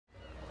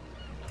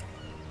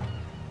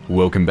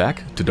Welcome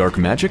back to Dark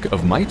Magic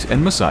of Might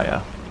and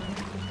Messiah.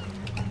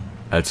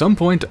 At some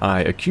point,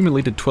 I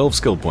accumulated 12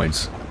 skill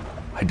points.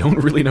 I don't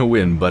really know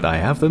when, but I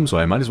have them, so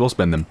I might as well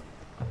spend them.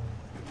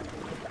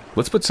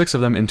 Let's put 6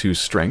 of them into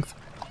Strength.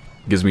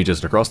 Gives me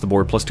just across the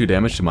board +2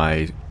 damage to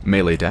my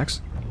melee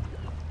attacks.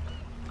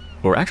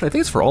 Or actually, I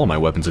think it's for all my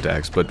weapons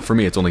attacks, but for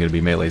me it's only going to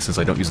be melee since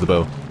I don't use the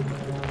bow.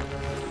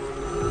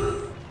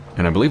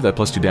 And I believe that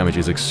 +2 damage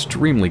is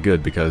extremely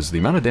good because the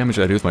amount of damage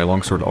I do with my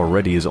longsword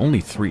already is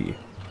only 3.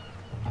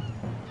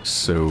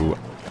 So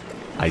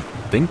I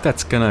think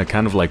that's gonna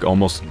kind of like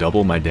almost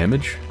double my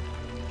damage.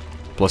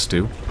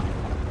 +2.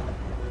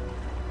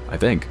 I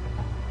think.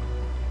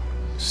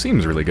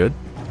 Seems really good.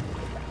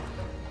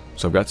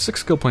 So I've got 6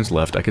 skill points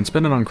left. I can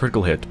spend it on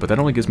critical hit, but that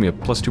only gives me a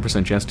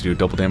 +2% chance to do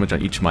double damage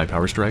on each of my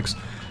power strikes,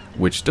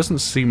 which doesn't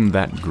seem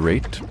that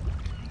great.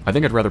 I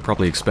think I'd rather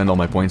probably expend all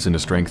my points into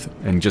strength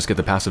and just get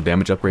the passive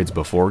damage upgrades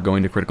before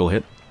going to critical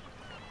hit.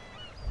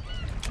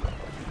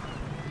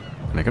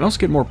 And I can also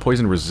get more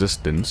poison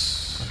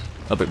resistance.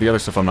 The other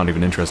stuff I'm not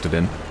even interested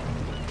in.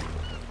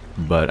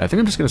 But I think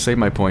I'm just going to save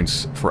my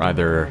points for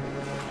either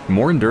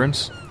more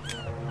endurance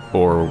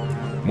or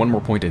 1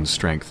 more point in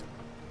strength.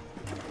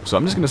 So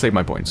I'm just going to save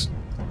my points.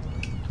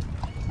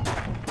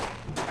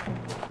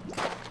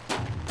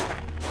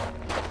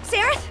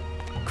 Sareth,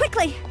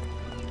 quickly!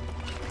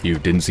 You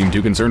didn't seem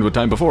too concerned with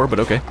time before, but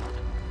okay.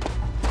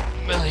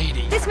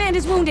 Milady. This man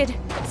is wounded.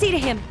 See to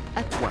him.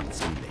 At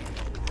once, milady.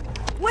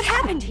 What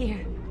happened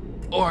here?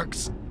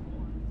 Orcs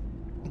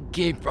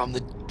came from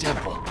the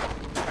temple.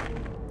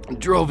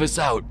 Drove us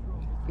out.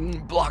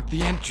 Blocked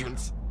the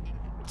entrance.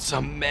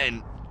 Some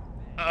men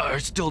are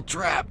still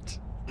trapped.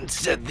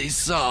 Said they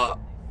saw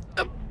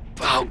a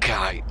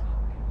Paukai.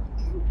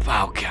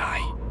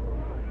 Paukai?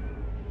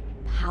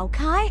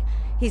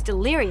 He's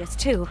delirious,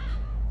 too.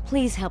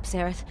 Please help,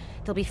 Sareth.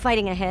 They'll be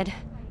fighting ahead.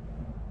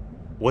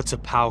 What's a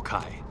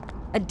Paukai?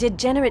 A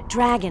degenerate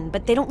dragon,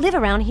 but they don't live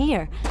around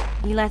here.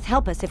 Eleth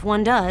help us if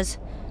one does.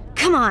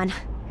 Come on!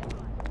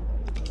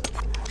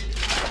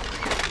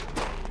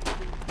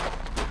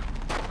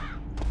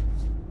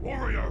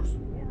 Warriors!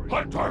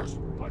 Hunters!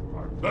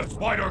 The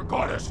Spider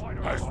Goddess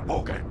has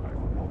spoken!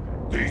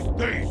 These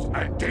thieves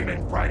and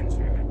demon friends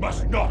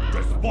must not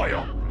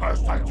despoil her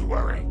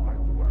sanctuary!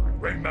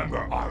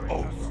 Remember our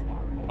oaths,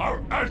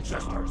 our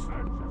ancestors,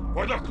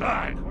 for the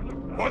clan,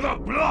 for the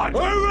blood!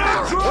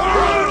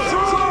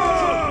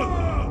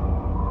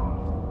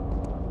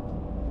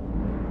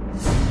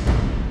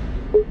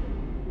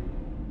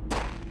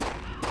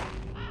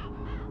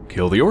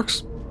 Kill the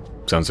orcs?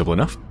 Sounds simple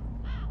enough.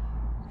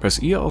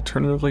 Press E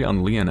alternatively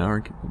on Lee and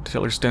Arg to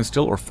tell her stand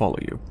still or follow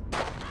you.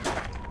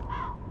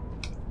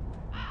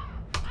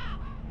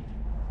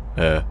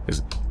 Is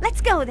it?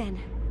 Let's go, then.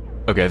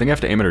 Okay, I think I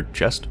have to aim at her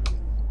chest.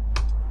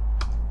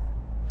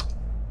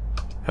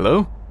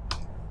 Hello?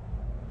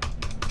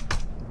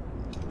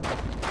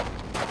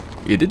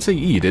 It did say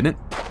E, didn't it?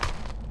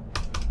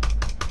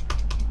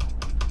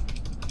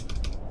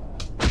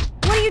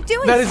 What are you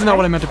doing, That is not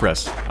what I meant to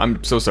press.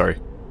 I'm so sorry.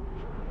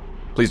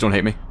 Please don't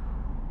hate me.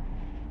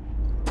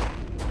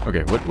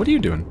 Okay, what are you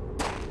doing?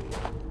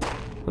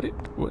 What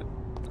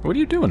are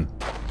you doing?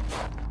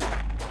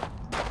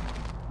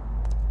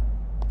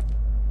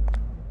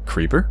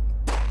 Creeper?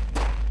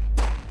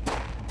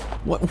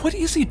 What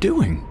is he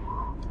doing?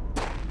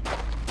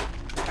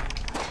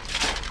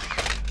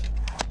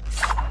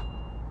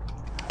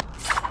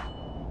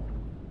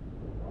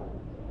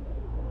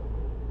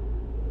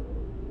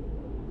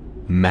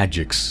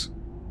 Magics.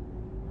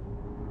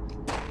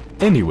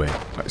 Anyway,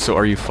 so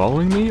are you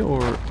following me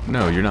or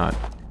no, you're not?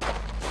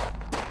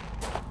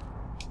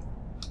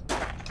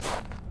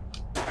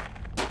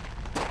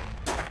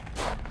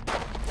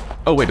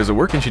 Oh wait, does it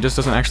work and she just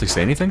doesn't actually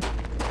say anything?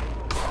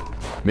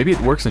 Maybe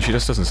it works and she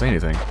just doesn't say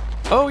anything.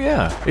 Oh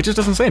yeah, it just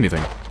doesn't say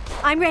anything.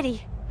 I'm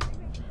ready.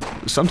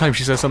 Sometimes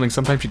she says something,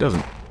 sometimes she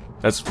doesn't.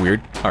 That's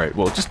weird. Alright,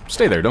 well just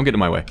stay there, don't get in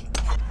my way.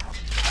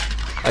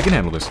 I can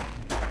handle this.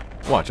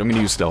 Watch, I'm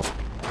gonna use stealth.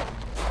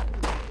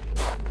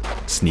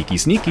 Sneaky,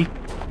 sneaky.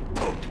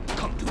 Boat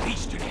come to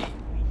peace today.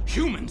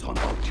 Humans on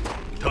boat.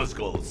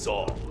 Tuzgol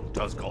saw.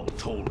 Tuzgol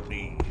told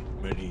me.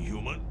 Many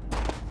human?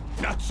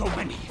 Not so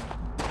many.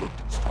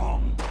 Looked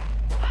strong.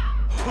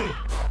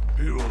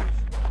 Heroes.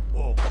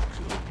 Orcs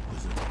kill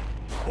wizard.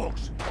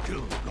 Orcs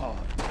kill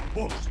god.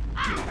 Orcs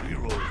kill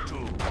heroes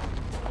too.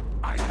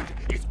 Island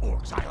is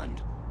Orcs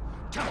Island.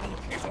 Temple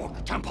is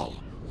Orc Temple.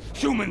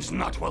 Humans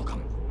not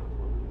welcome.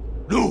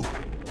 No.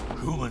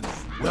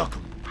 Humans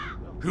welcome.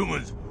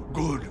 Humans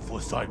good for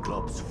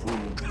Cyclops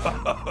food.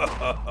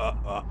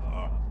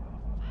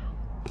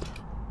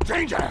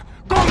 Danger!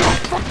 Go no!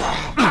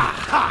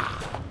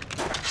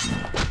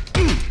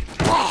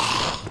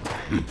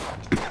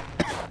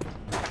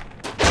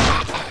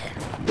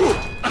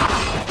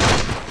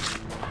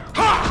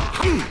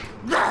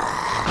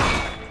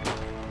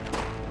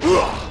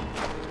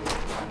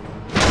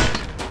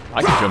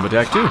 I can jump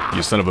attack too,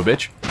 you son of a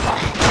bitch.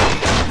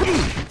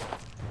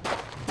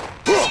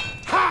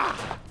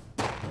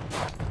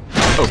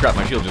 Oh crap,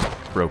 my shield just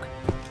broke.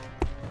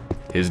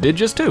 His did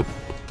just too.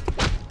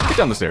 Get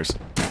down the stairs.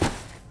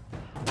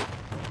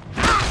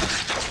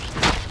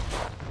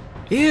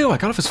 Ew, I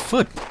got off his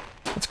foot.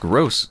 That's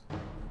gross.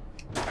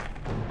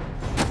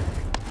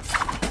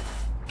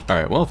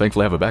 Alright, well,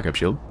 thankfully I have a backup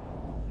shield.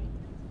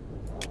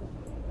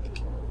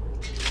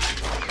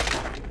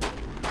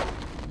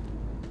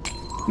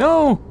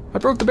 No! I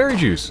broke the berry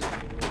juice.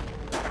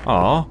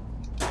 Aw.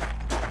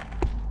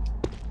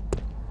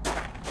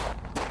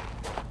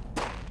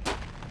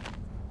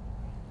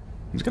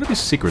 There's gotta be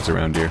secrets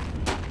around here.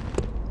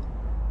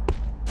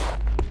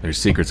 There's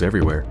secrets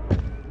everywhere.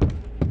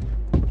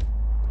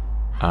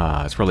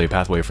 Ah, it's probably a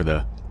pathway for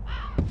the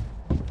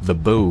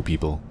bow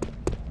people.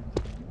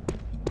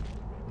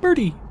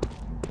 Birdie!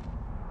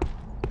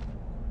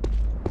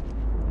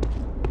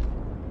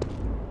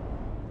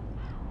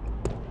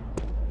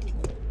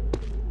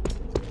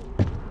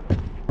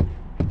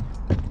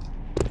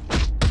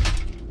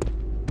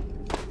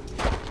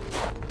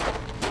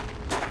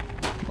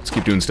 Let's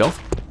keep doing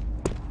stealth.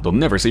 They'll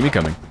never see me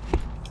coming.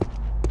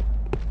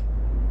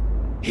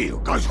 Here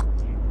goes.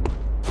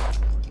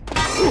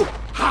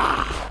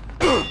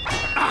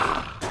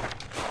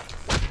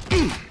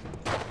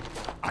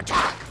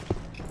 Attack!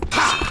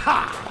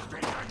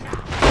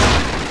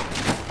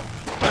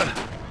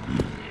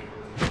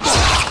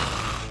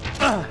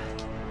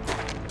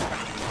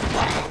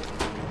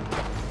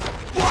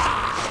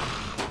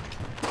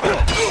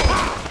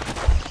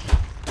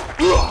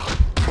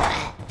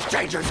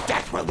 Stranger's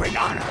death will bring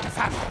honor to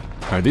family.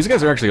 Alright, these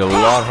guys are actually a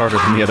lot harder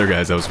than the other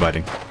guys I was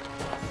fighting.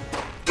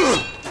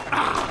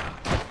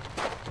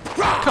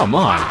 Come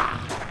on!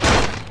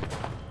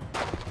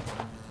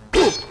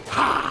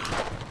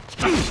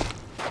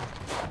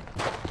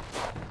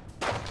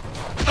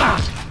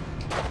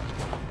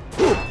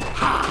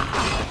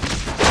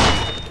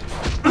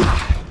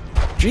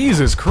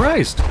 Jesus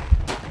Christ!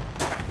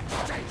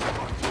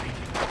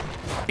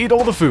 Eat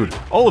all the food.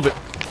 All of it.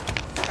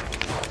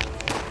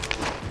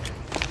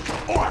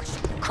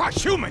 Orcs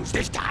crush humans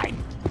this time.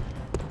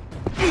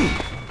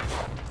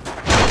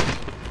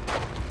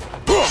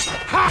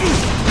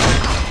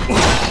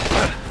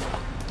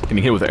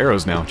 Getting hit with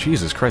arrows now.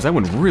 Jesus Christ, that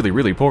went really,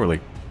 really poorly.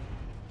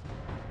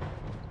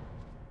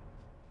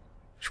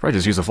 Should probably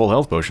just use a full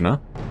health potion, huh?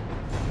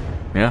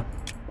 Yeah.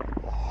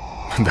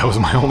 That was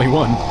my only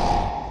one.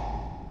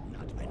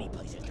 Not many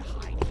places to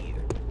hide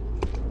here.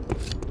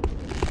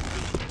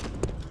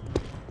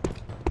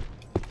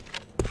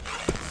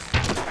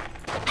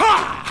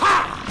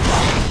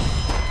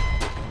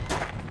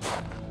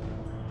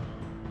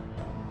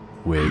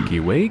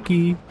 Wakey,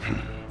 wakey.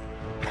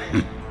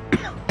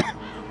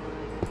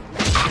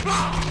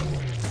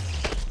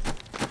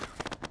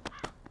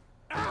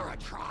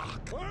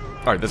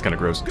 Alright, that's kind of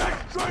gross.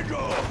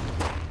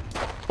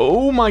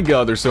 Oh my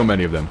god, there's so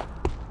many of them.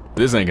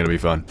 This ain't gonna be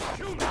fun.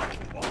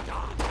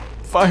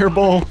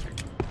 Fireball!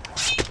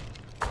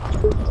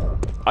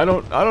 I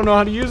don't know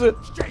how to use it.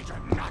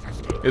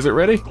 Is it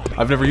ready?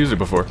 I've never used it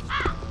before.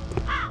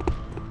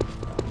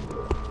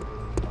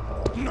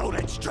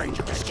 Noted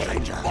stranger,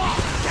 stranger.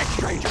 Get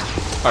stranger.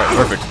 Alright,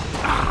 perfect.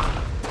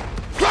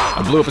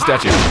 I blew up a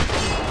statue.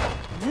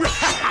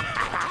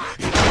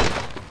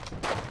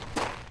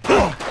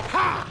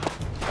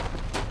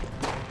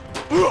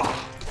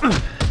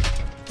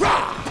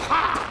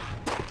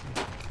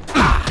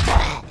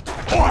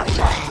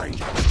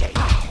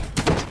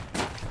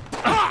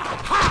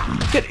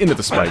 Get into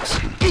the spikes.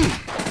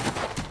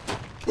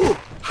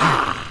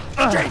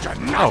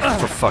 Oh,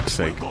 for fuck's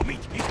sake.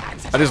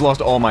 I just lost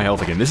all my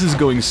health again. This is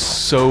going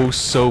so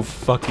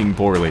fucking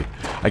poorly.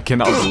 I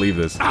cannot believe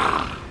this.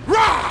 And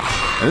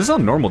this is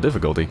on normal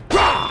difficulty.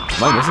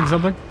 Am I missing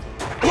something?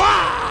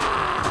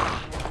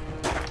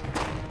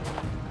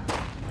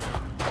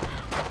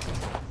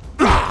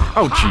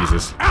 Oh,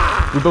 Jesus.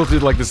 We both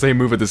did, like, the same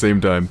move at the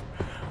same time.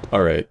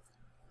 Alright.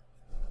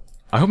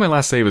 I hope my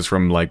last save is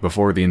from, like,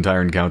 before the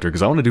entire encounter,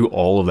 because I want to do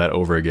all of that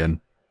over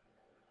again.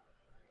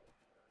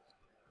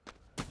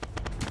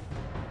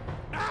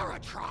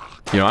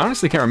 You know, I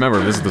honestly can't remember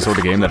if this is the sort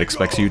of game that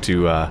expects you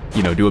to,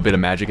 you know, do a bit of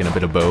magic and a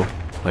bit of bow.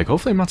 Like,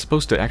 hopefully I'm not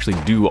supposed to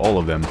actually do all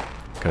of them,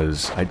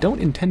 because I don't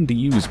intend to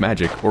use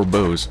magic or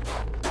bows.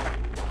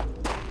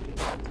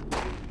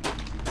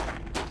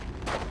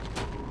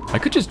 I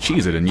could just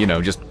cheese it and, you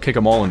know, just kick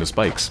them all into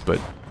spikes,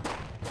 but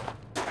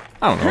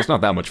I don't know, it's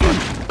not that much fun.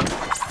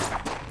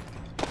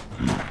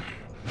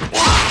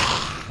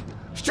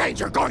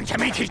 Stranger going to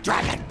meet his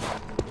dragon.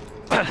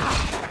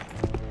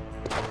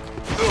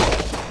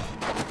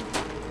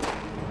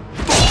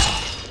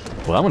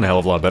 Well, that went a hell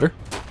of a lot better.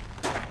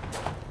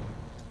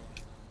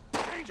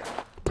 Stranger,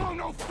 go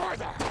no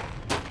further.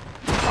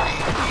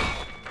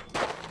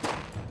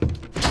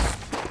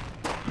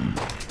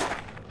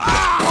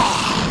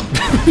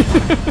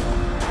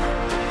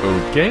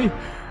 Okay,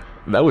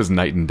 that was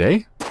night and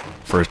day.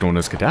 First one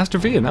was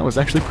catastrophe, and that was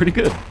actually pretty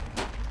good.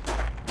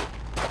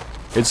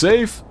 It's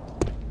safe.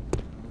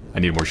 I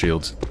need more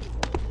shields.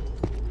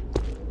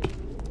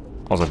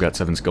 Also, I've got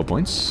 7 skill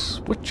points.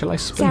 What shall I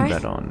spend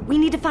that on? We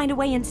need to find a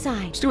way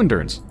inside. Let's do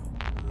endurance.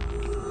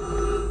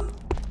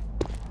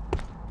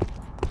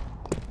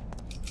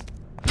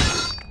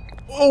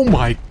 Oh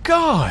my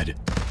god!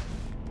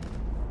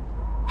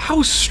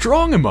 How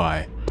strong am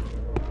I?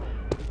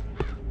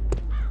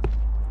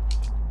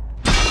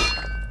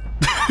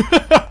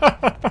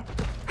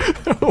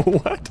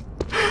 What?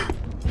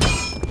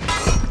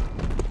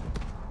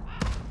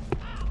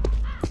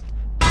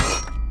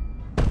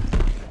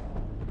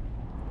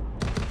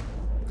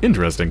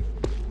 Interesting.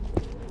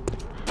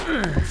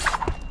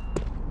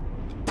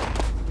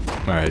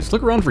 Alright, just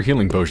look around for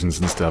healing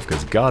potions and stuff,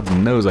 because God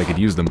knows I could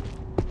use them.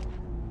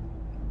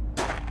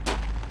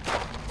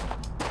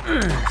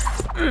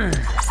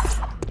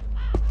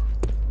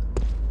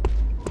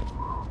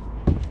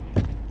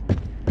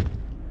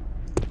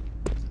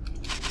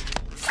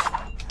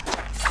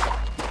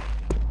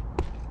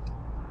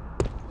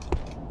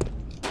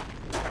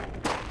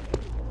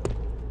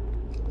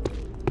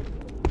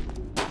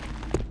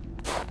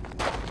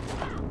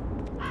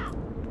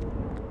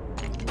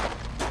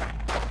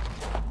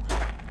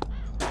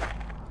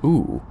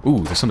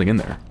 Ooh, there's something in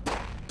there.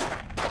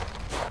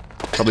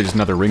 Probably just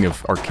another ring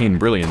of arcane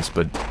brilliance,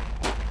 but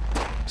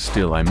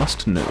still, I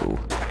must know.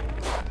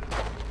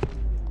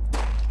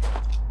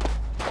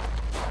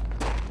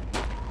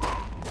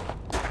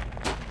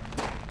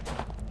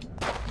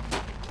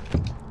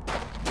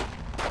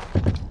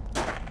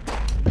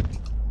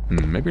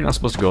 Maybe you're not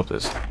supposed to go up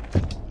this.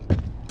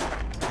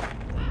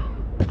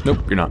 Nope,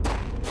 you're not.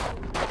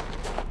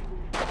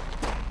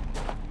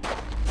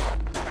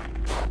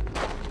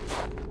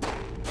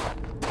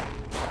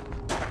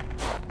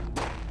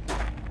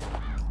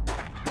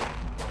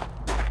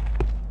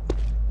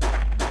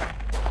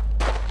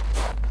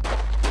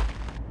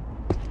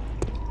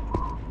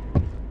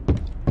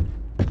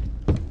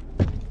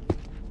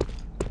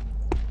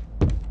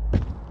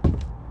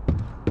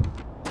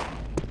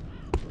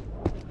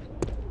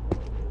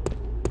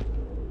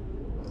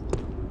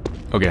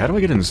 Okay, how do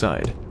I get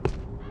inside?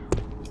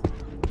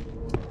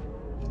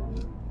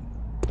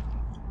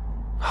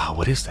 Ah,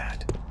 what is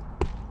that?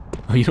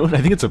 Oh, you know what?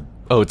 I think it's a...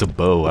 Oh, it's a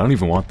bow. I don't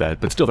even want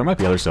that. But still, there might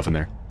be other stuff in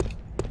there.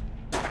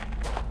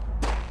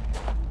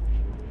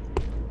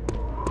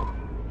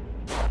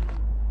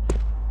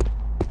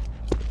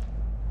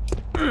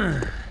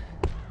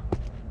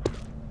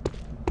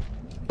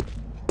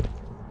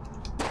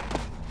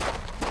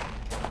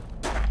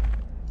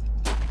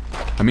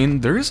 I mean,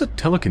 there is a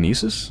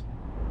telekinesis?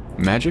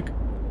 Magic?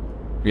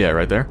 Yeah,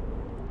 right there.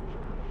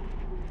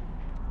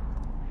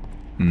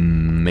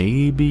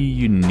 Maybe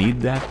you need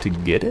that to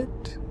get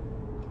it?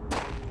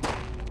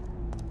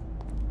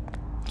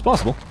 It's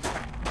possible.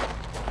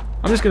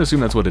 I'm just gonna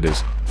assume that's what it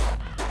is.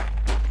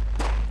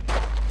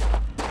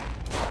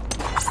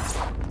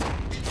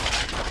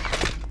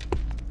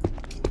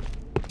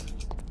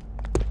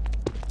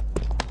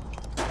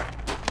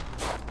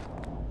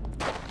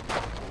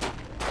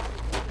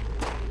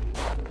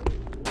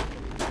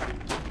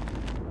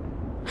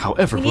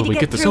 However, will we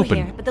get this open?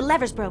 Here, but the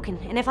lever's broken,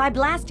 and if I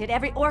blast it,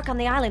 every orc on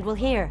the island will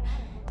hear.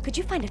 Could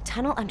you find a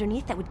tunnel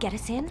underneath that would get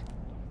us in?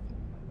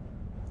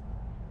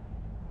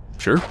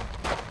 Sure.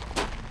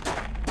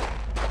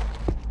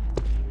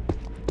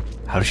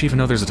 How does she even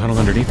know there's a tunnel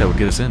underneath that would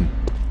get us in?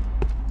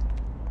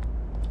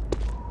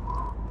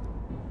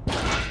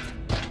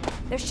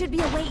 There should be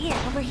a way in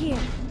over here.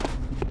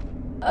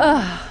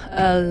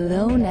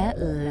 Alone at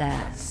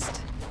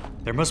last.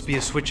 There must be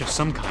a switch of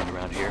some kind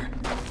around here.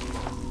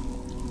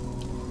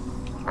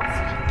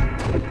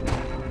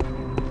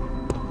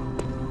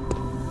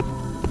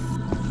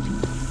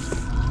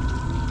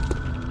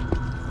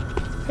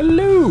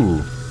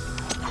 Hello!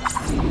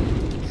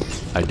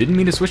 I didn't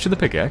mean to switch to the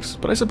pickaxe,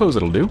 but I suppose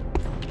it'll do.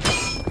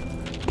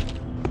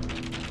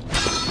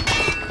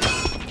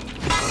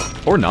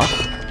 Or not.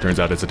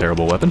 Turns out it's a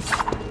terrible weapon.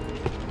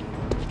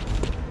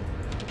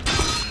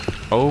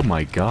 Oh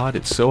my god,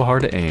 it's so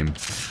hard to aim.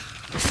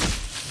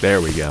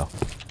 There we go.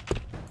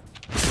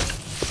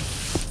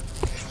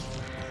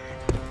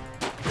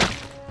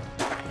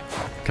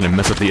 Can I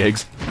mess up the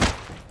eggs?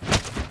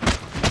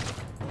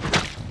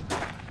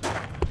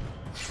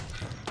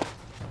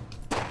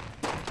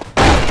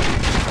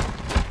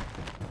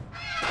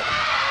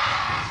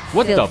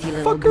 What the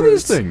fuck are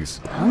these things?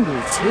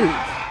 Hungry too.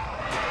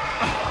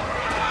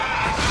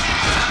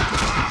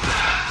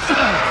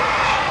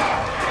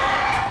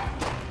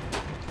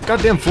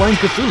 Goddamn flying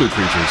Cthulhu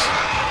creatures.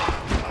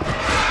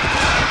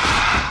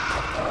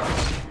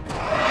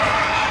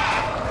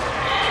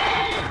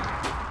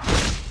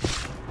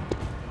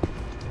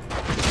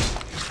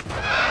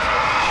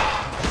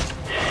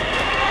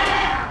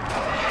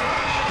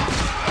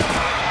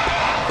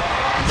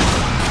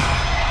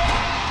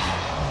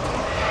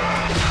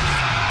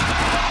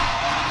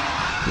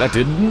 That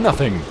did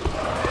nothing.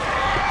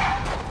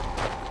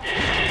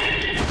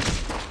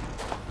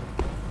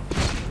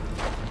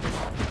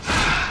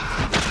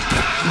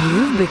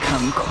 You've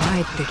become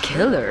quite the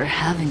killer,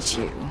 haven't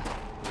you?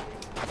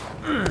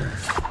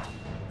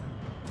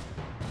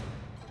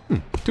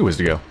 2 ways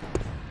to go.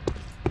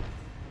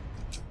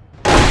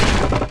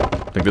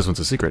 I think this one's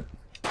a secret.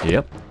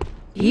 Yep.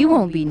 You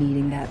won't be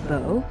needing that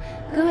bow.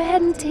 Go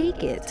ahead and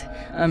take it.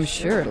 I'm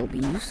sure it'll be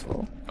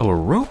useful. Oh, a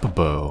rope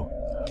bow.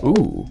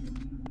 Ooh.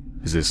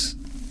 Is this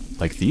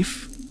like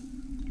Thief?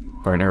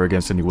 Fire an arrow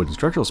against any wooden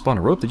structure will spawn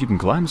a rope that you can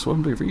climb, so it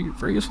will be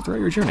very useful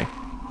throughout your journey.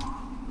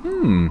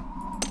 Hmm.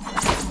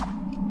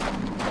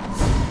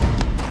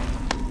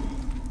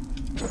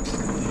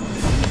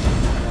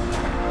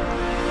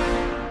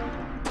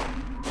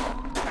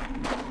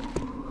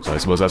 So I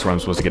suppose that's where I'm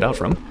supposed to get out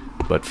from.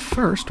 But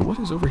first, what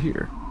is over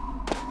here?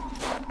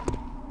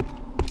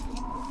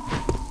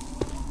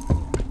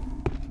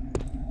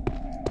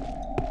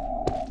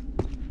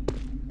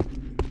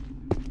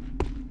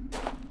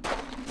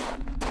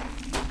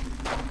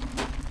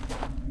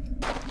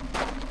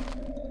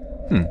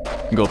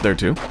 Go up there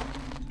too.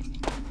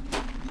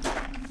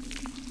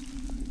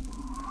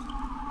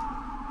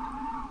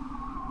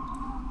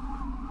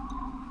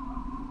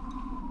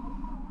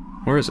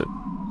 Where is it?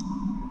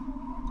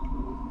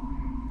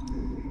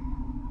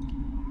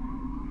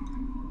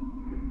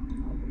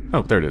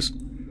 Oh, there it is.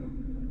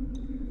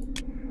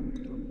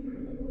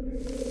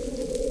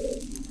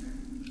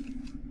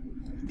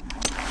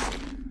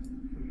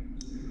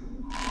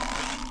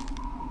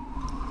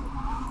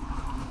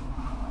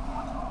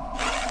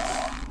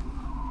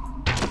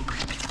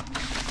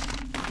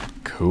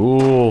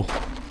 Cool.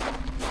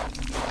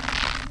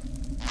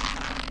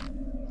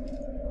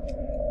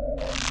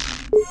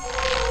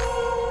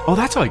 Oh,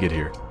 that's how I get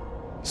here.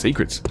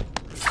 Secrets.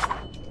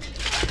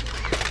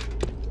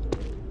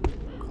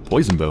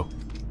 Poison bow.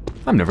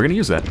 I'm never gonna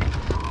use that.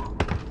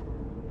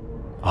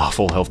 Ah,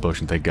 full health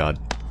potion, thank God.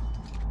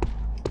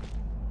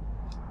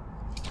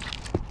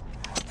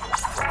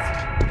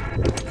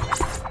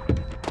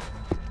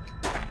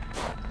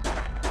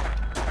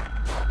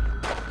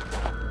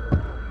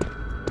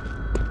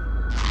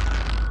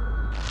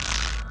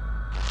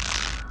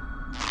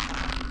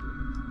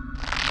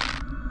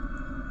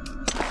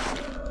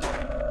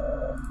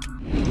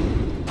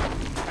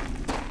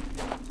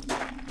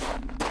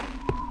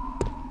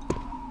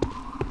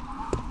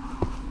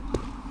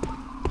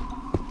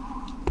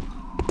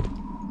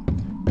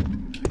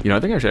 You know, I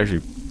think I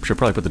should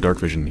probably put the dark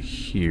vision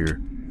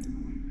here.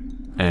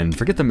 And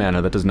forget the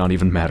mana, that does not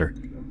even matter.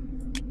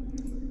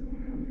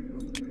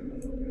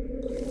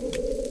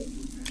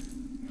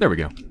 There we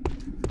go.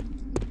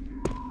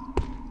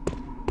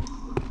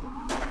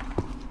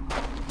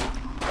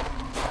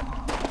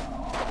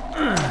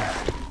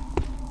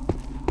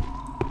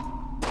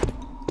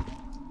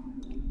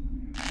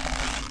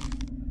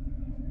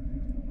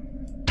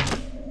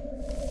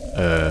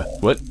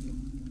 What?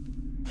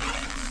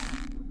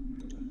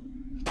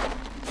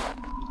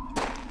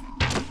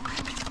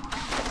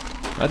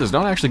 That does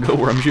not actually go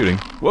where I'm shooting.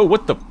 Whoa,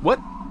 what the... what?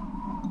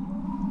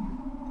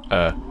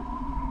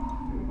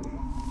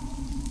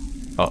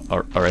 Oh,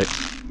 alright.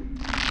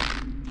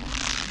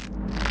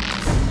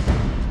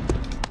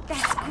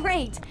 That's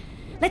great!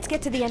 Let's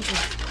get to the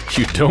entrance.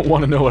 You don't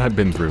want to know what I've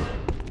been through.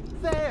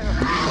 There!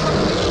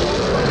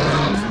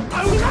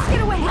 We must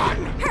get away!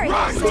 Hurry!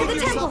 To the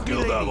temple!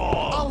 Kill them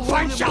all!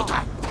 Find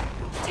shelter!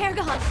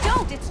 Targon,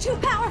 don't! It's too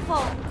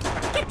powerful!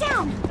 Get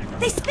down!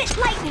 They spit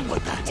lightning!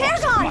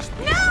 Targon!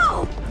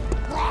 No!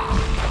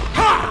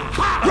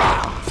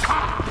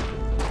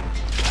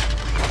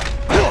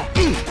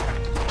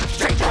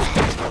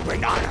 Strangers will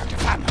bring honor to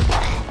family.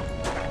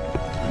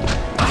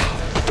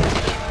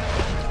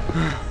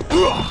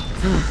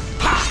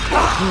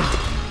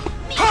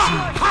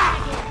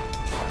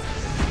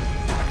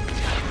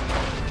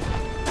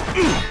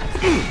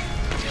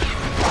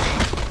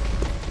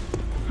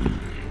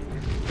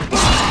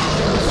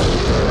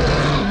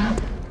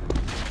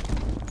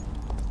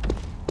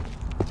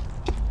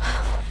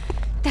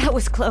 That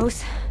was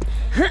close.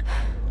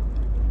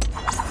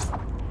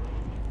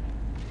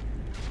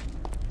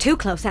 Too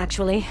close,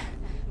 actually.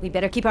 We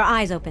better keep our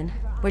eyes open.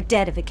 We're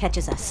dead if it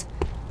catches us.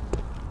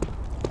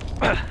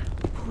 Poor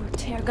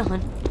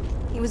Targon.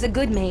 He was a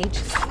good mage,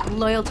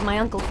 loyal to my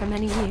uncle for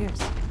many years.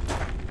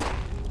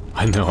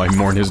 I know, I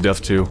mourn his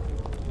death too.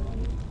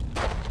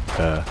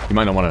 You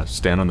might not want to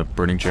stand on the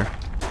burning chair.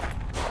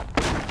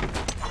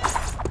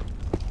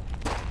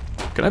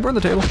 Can I burn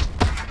the table?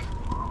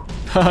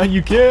 Haha,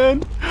 you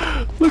can!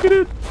 Look at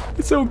it!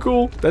 It's so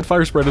cool! That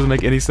fire spread doesn't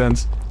make any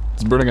sense.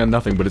 It's burning on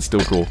nothing, but it's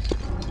still cool.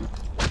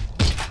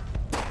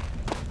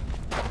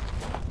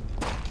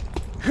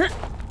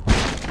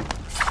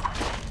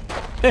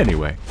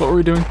 Anyway, what were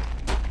we doing?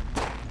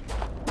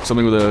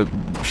 Something with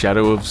a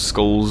Shadow of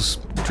Skulls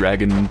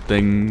dragon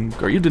thing.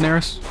 Are you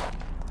Daenerys?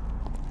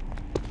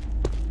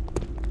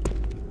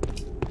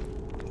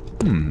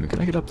 Can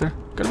I get up there?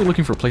 Gotta be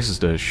looking for places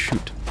to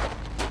shoot.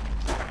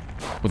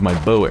 With my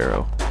bow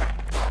arrow.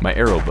 My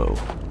arrow bow.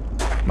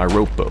 My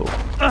rope bow.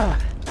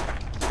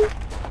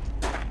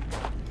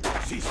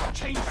 Season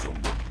change soon.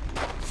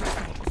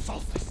 Festival of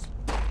solstice.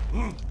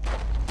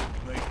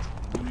 Make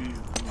we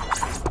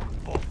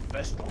for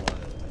festival.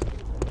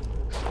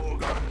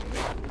 Sugar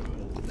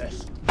make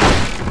less.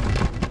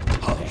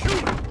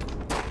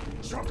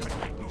 Chocolate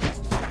make less.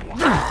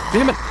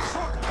 Damn it!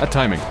 That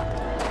timing.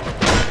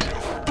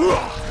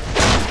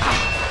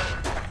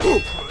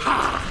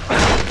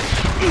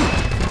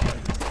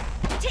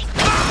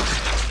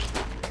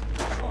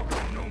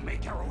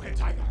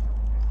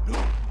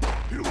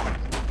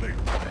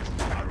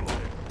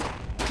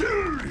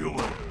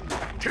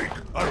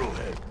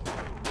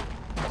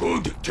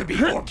 Good to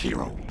be Orc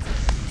hero.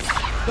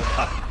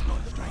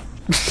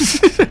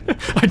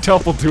 I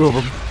toppled two of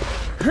them.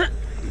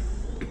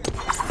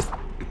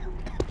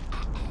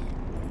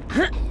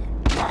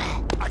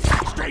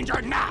 Attack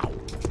stranger now!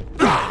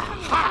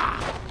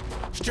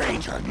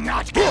 Stranger,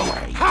 not get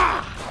away!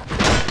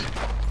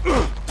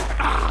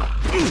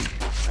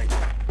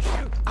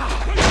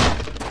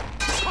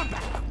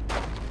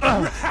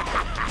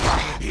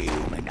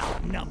 Human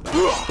outnumbered.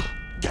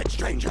 Get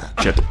stranger.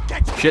 Shit.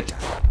 Shit.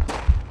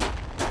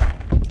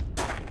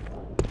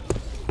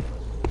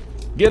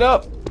 Get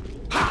up!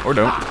 Or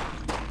don't.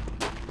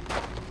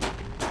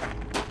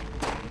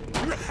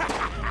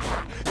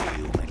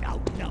 Human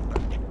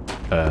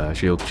outnumbered.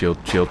 Shield, shield,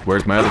 shield.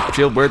 Where's my other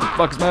shield? Where the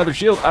fuck is my other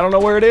shield? I don't know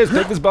where it is.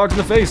 Take this box in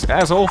the face,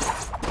 asshole.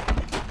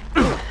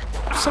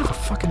 Son of a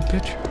fucking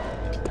bitch.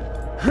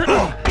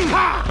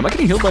 Am I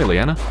getting healed by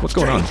Liana? What's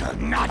going on?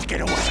 Stranger, not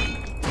get away.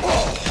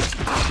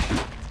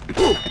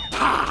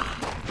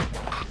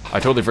 I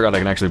totally forgot I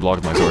can actually block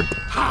with my sword.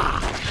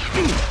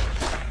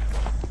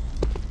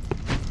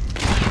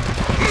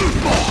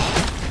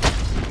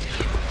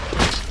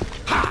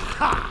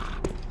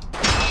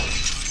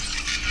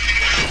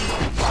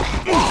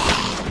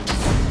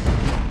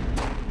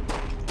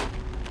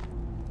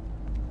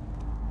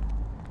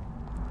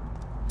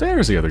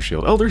 There's the other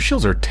shield. Oh, their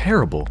shields are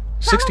terrible.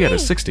 60 out of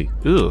 60.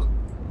 Ugh.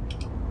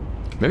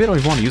 Maybe I don't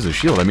even want to use a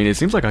shield. I mean, it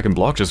seems like I can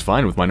block just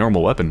fine with my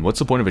normal weapon. What's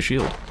the point of a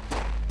shield?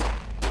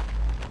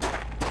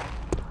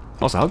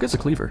 Also, how good's a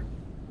cleaver?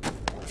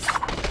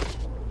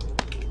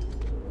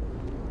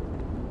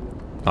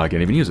 Oh, I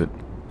can't even use it.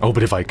 Oh,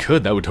 but if I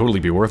could, that would totally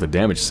be worth a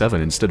damage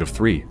 7 instead of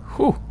 3.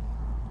 Whew.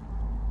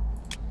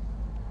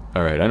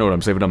 Alright, I know what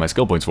I'm saving up my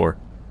skill points for.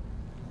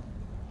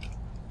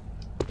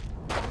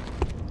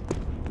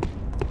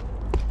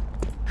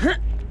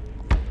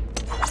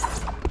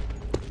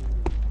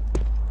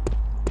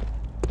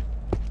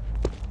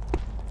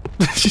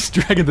 She's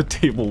dragging the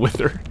table with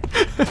her.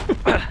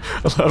 I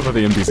love how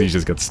the NPCs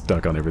just got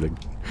stuck on everything.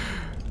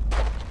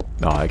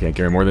 No, I can't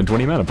carry more than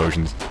 20 mana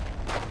potions.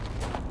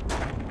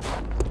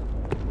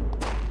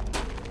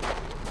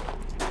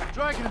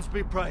 Dragons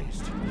be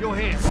praised. You're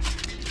here.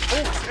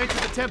 Orcs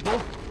entered the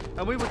temple,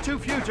 and we were too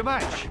few to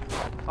match.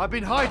 I've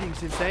been hiding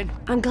since then.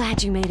 I'm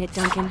glad you made it,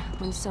 Duncan,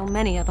 when so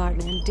many of our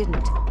men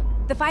didn't.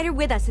 The fighter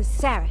with us is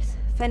Sareth,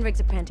 Fenrig's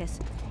apprentice.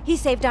 He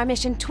saved our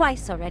mission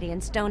twice already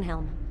in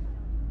Stonehelm.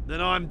 Then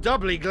I'm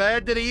doubly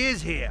glad that he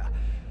is here.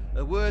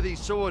 A worthy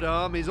sword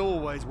arm is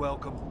always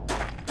welcome.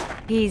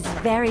 He's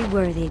very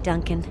worthy,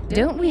 Duncan.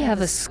 Don't we have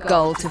a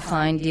skull to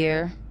find,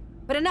 dear?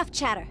 But enough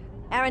chatter.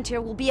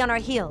 Arantir will be on our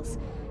heels.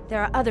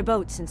 There are other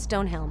boats in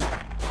Stonehelm.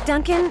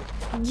 Duncan,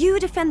 you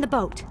defend the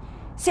boat.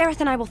 Sareth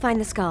and I will find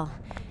the skull.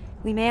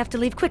 We may have to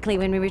leave quickly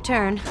when we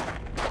return.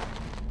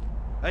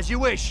 As you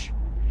wish.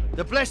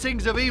 The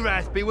blessings of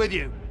Erath be with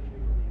you.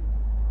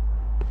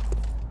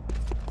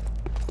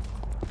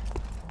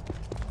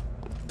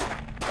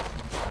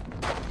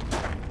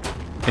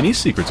 Any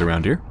secrets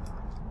around here?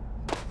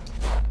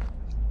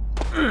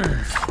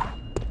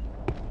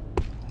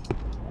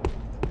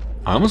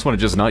 I almost want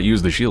to just not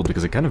use the shield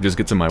because it kind of just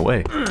gets in my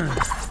way.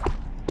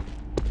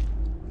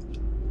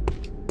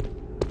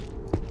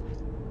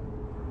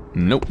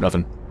 Nope,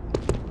 nothing.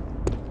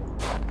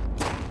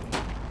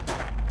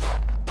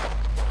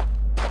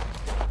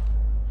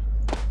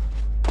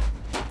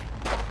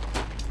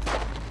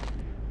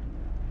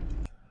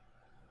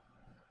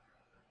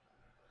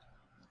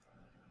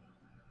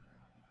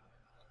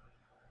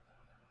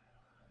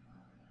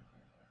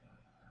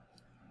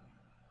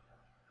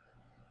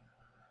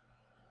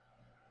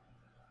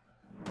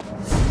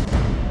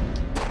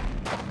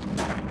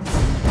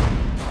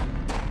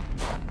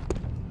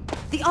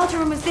 The altar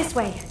room is this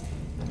way.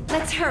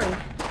 Let's hurry.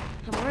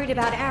 I'm worried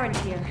about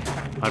Arantir.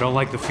 I don't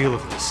like the feel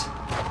of this.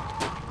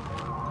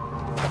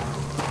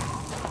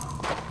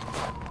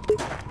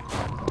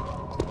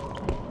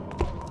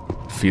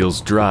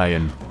 Feels dry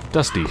and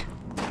dusty.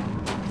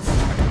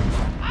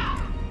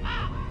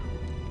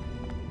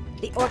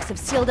 The Orcs have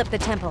sealed up the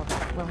temple.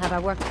 We'll have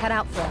our work cut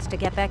out for us to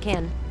get back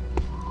in.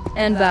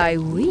 And by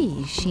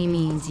we, she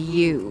means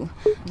you.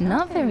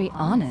 Not very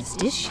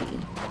honest, is she?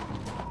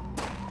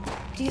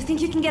 Do you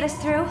think you can get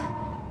us through?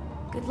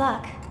 Good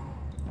luck.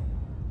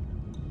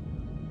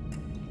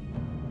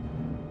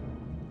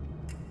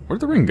 Where'd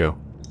the ring go?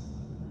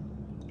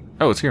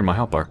 Oh, it's here in my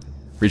health bar.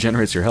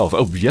 Regenerates your health.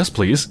 Oh, yes,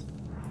 please.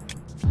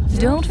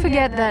 Don't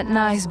forget that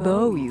nice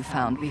bow you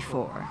found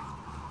before.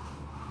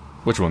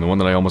 Which one? The one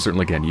that I almost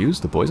certainly can't use?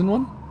 The poison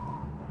one?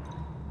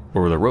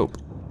 Or the rope?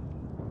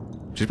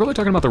 She's probably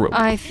talking about the rope.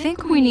 I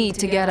think we need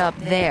to get up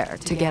there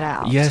to get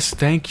out. Yes,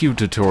 thank you,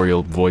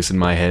 tutorial voice in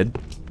my head.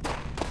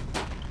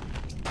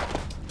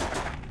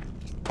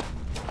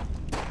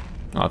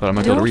 Oh, I thought I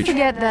might be able to reach. Don't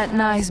forget that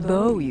nice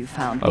bow you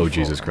found before. Oh,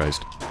 Jesus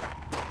Christ.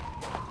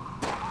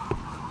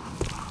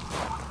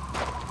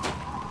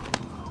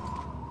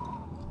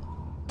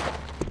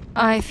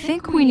 I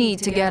think we need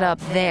to get up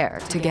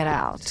there to get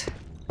out.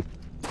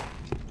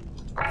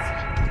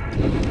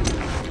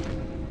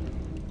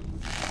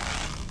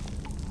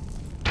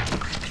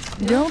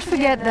 Don't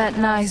forget that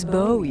nice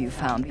bow you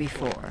found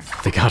before.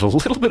 They got a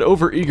little bit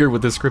over-eager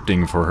with the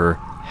scripting for her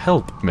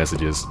help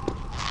messages.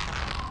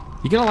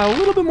 You can allow a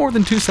little bit more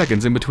than 2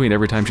 seconds in between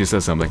every time she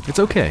says something. It's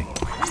okay.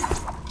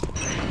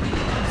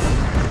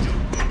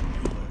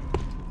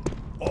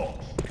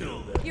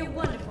 You're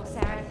wonderful,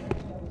 Sarah.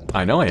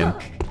 I know I am.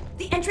 Look,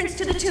 the entrance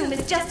to the tomb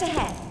is just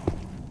ahead.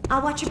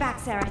 I'll watch your back,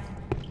 Sarah.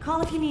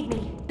 Call if you need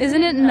me.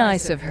 Isn't it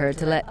nice of her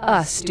to let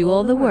us do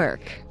all the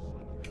work?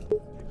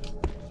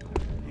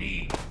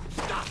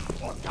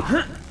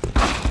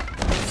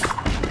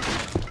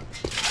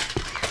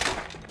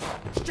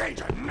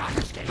 Stranger, not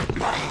escape.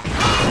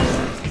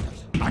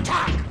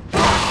 Attack!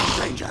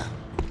 Stranger!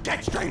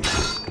 Get stranger!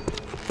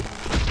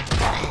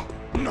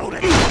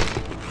 Noted!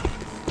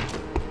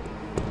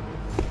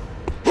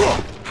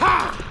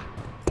 Ha!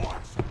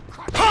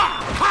 Ha!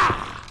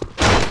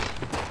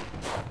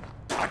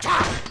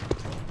 Attack!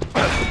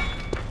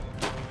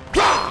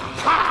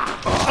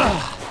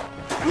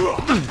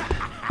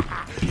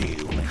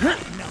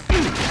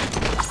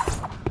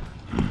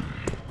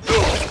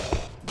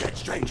 Get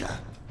stranger!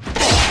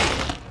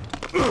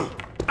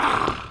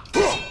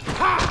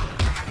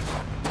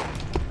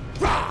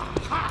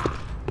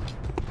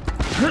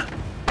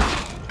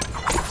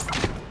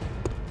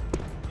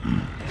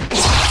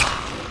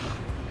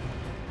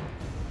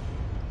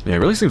 Yeah, it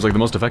really seems like the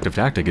most effective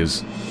tactic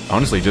is,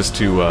 honestly, just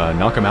to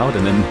knock them out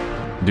and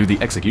then do the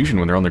execution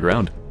when they're on the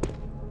ground.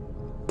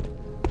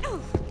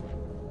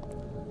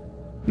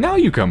 Now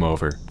you come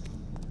over.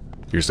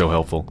 You're so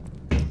helpful.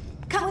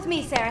 Come with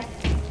me, Sarah.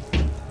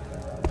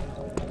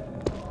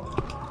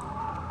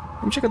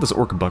 Let me check out this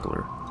orc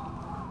buckler.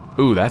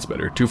 Ooh, that's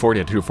better. 240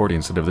 at 240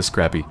 instead of this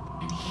crappy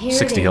And here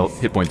 60 it health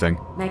is. hit point thing.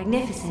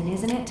 Magnificent,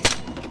 isn't it?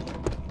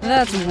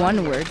 That's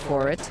one word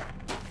for it.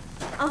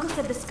 Uncle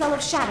said the Skull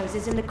of Shadows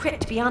is in the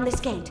crypt beyond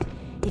this gate.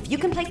 If you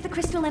can place the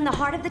crystal in the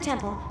heart of the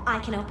temple, I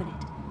can open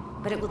it.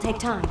 But it will take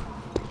time.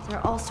 There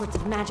are all sorts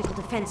of magical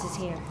defenses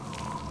here.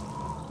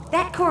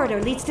 That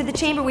corridor leads to the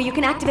chamber where you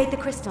can activate the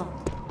crystal.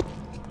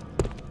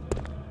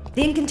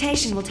 The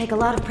incantation will take a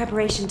lot of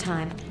preparation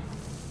time.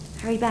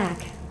 Hurry back.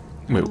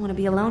 I Wait. don't want to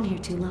be alone here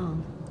too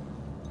long.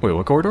 Wait,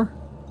 what corridor?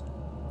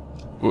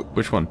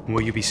 Which one?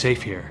 Will you be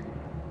safe here?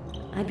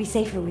 I'd be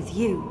safer with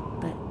you,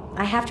 but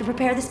I have to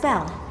prepare the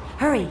spell.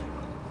 Hurry.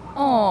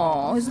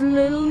 Oh, is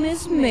little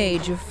Miss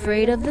Mage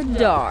afraid of the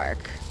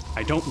dark?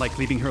 I don't like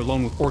leaving her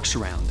alone with orcs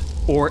around,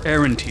 or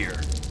errand here.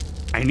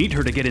 I need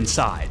her to get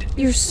inside.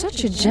 You're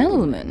such a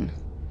gentleman.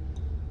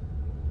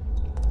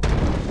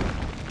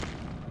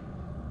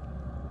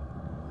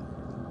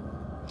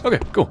 Okay,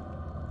 cool.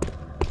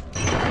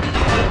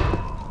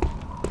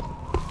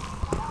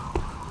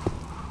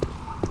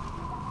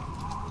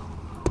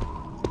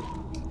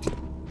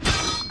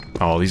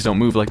 Oh, these don't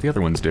move like the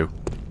other ones do.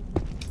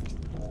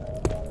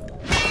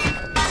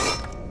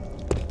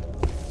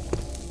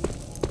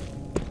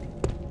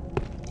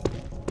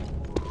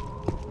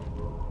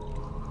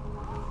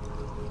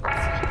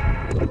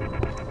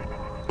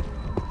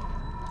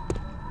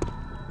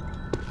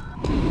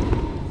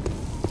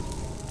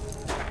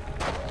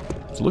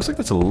 It looks like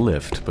that's a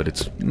lift, but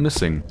it's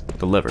missing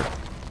the lever.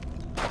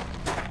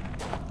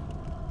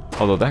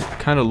 Although that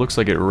kind of looks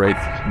like it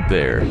right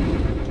there.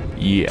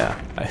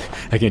 Yeah,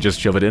 I can't just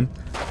shove it in.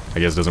 I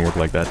guess it doesn't work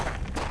like that.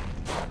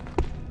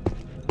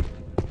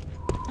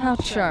 How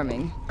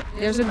charming.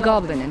 There's a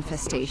goblin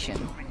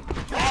infestation.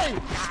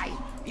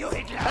 You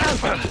hit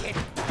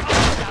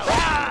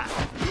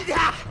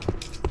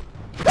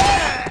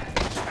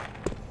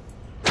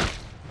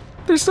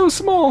They're so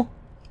small.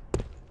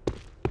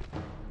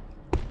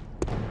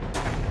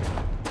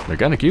 They're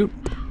kind of cute.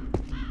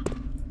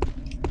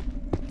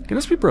 Can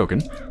this be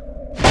broken?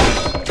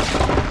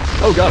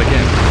 Oh god,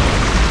 again.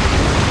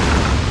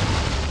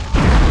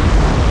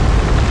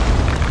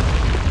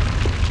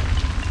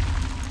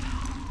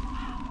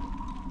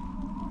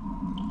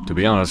 To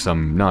be honest,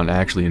 I'm not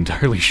actually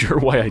entirely sure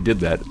why I did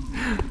that.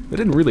 That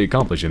didn't really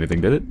accomplish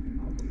anything, did it?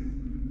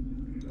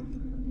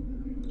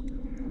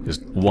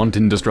 Just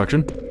wanton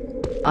destruction?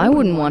 I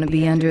wouldn't want to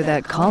be under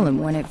that column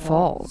when it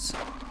falls.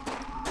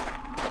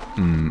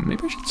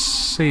 Maybe I should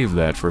save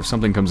that for if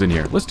something comes in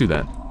here. Let's do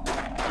that.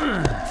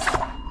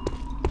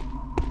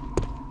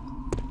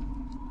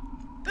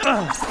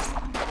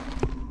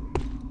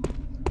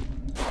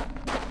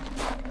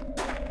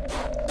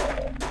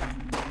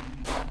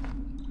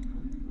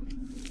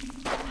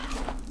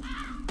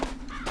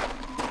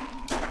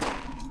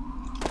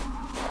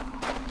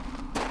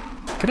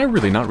 Can I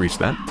really not reach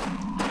that?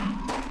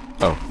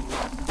 Oh.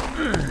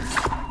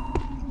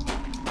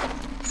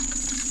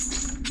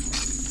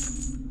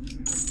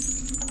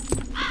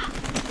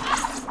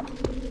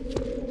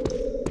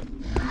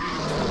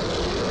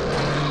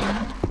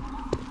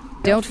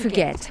 Don't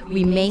forget,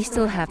 we may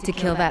still have to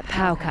kill that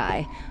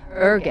Paukai.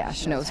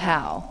 Urgash knows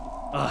how.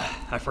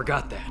 I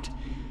forgot that.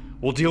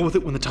 We'll deal with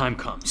it when the time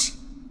comes.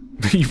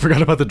 You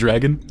forgot about the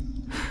dragon?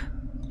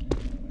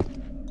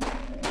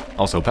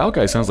 Also,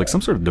 Paukai sounds like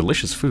some sort of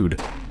delicious food.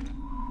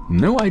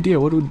 No idea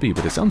what it would be,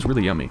 but it sounds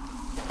really yummy.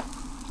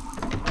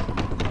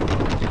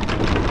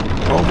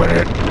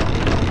 Where?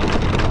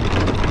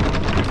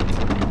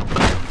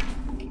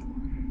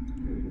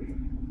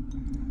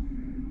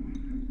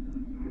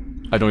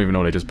 I don't even know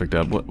what I just picked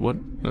up. What?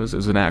 It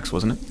was an axe,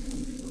 wasn't it?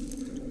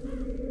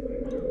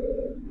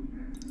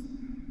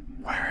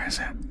 Where is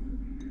it?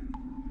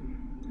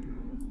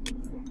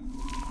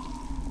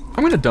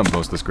 I'm gonna dump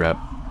most of this crap.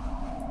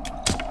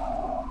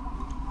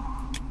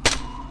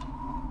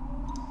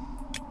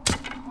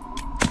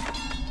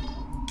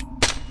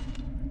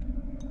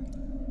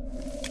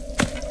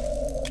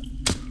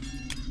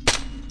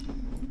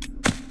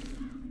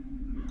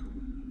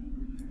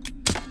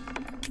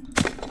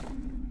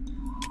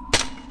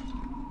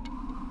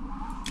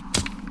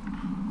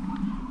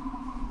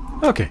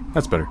 Okay,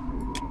 that's better.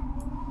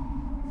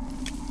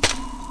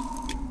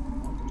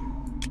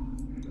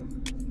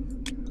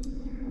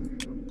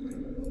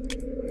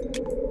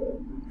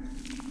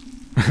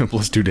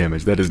 Plus 2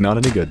 damage. That is not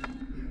any good.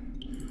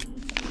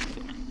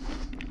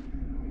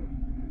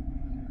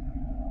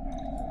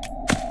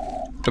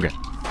 Okay.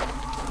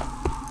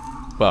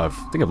 Wow, I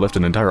think I've left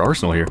an entire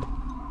arsenal here.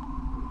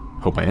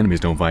 Hope my enemies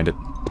don't find it.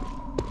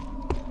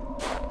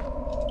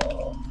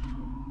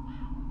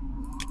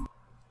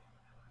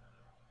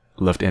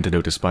 Left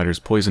antidote to spider's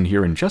poison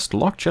here and just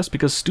locked chest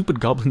because stupid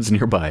goblins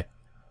nearby.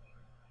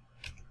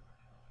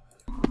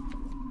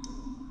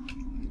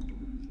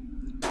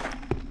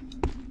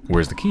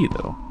 Where's the key,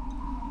 though?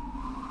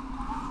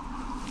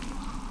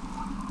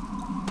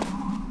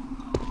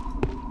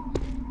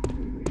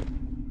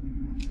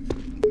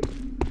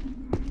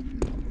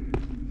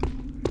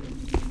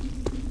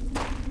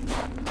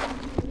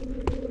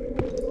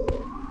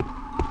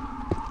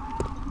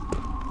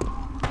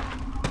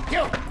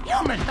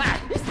 Human!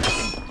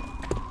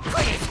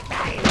 Please,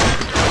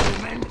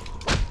 human!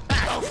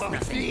 Go for me,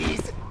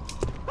 please!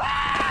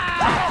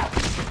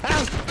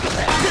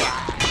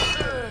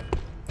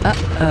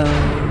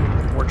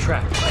 Uh-oh. We're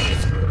trapped.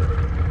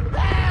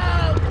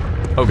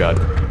 Oh god.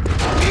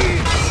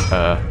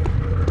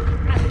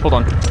 Hold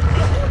on.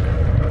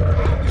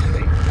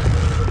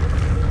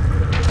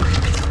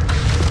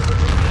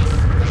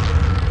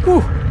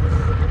 Whew.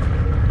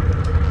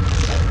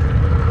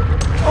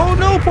 Oh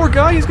no, poor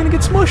guy, he's gonna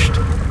get smushed.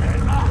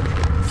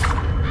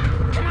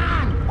 Come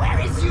on, where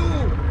is you?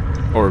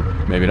 Or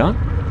maybe not.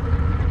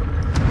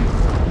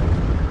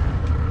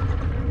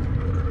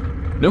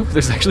 Nope,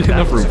 there's actually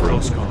enough room for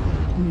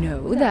him.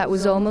 No, that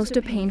was almost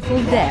a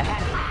painful death.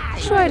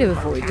 Try to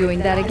avoid doing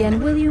that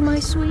again, will you, my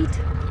sweet?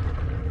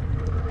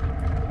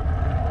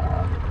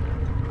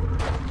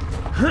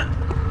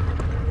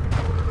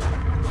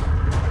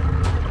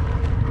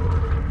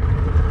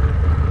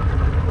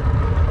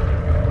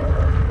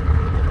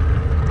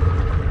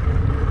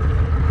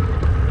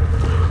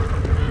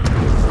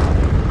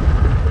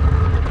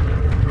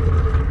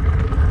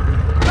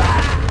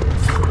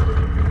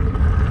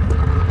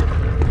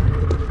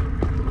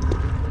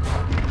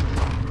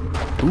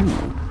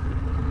 Ooh.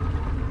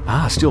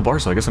 Ah, steel bar,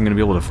 so I guess I'm going to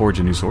be able to forge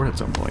a new sword at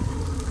some point.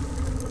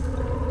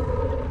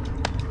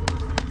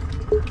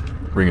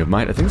 Ring of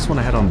Might. I think this one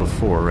I had on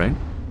before, right?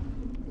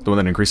 The one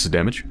that increases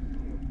damage?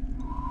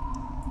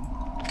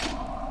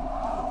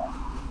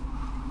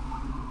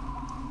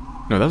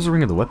 No, that was the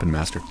Ring of the Weapon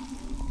Master.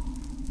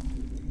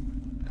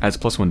 Adds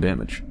 +1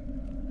 damage.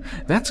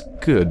 That's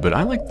good, but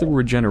I like the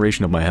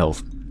regeneration of my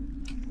health.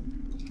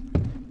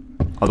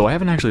 Although I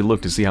haven't actually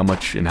looked to see how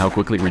much and how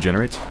quickly it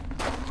regenerates.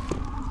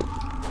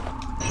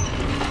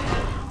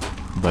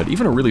 But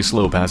even a really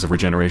slow passive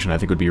regeneration I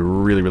think would be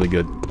really, really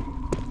good.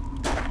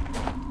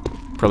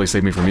 Probably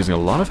save me from using a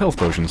lot of health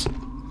potions.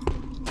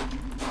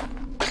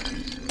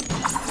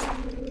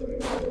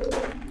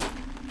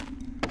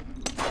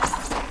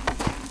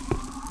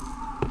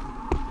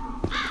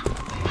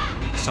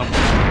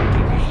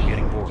 Someone's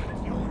getting bored.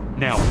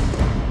 Now.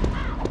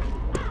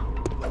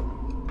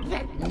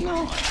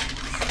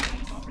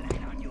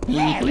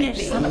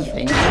 There's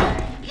something.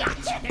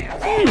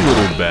 You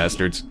little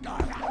bastards.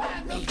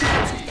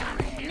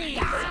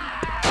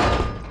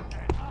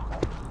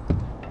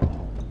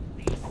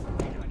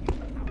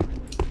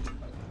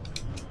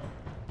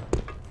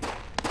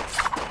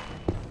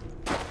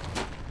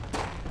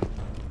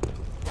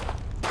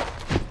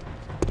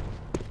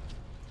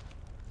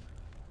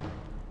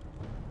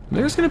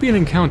 There's gonna be an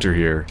encounter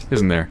here,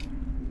 isn't there?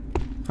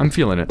 I'm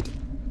feeling it.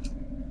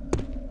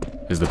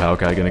 Is the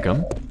Palkai gonna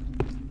come?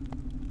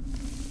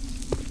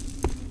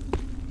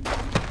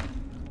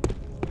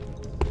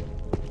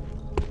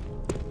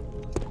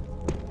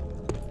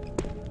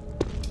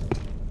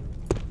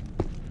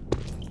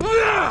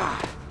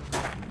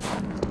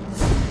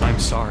 I'm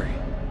sorry.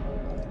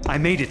 I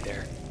made it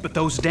there, but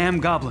those damn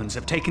goblins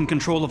have taken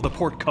control of the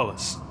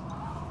portcullis.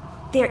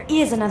 There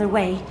is another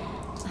way.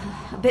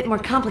 A bit more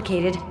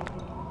complicated.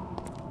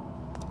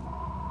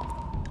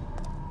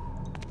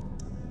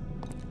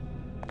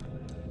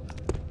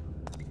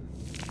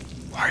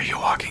 Why are you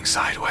walking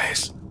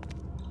sideways?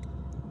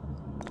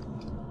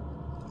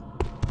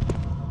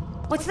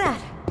 What's that?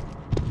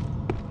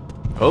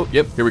 Oh,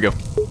 yep, here we go.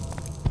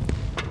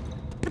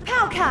 The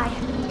Palkai!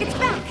 It's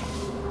back!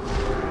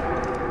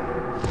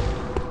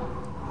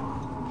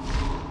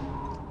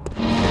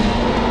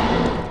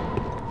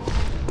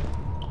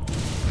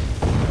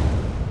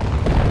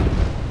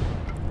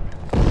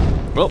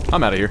 Well,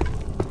 I'm out of here.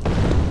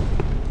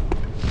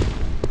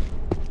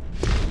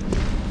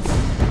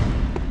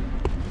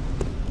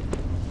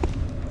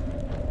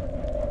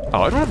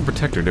 Oh, I don't have a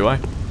protector, do I?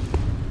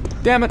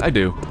 Damn it, I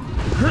do.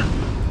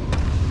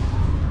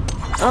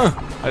 I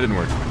didn't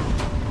work.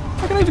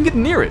 How can I even get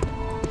near it?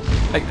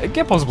 I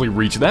can't possibly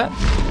reach that.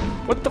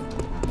 What the?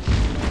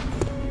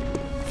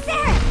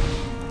 Sarah!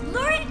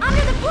 Lure it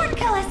under the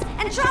portcullis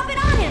and drop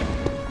it on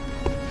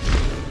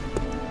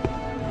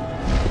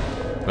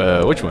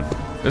him! Which one?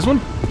 This one?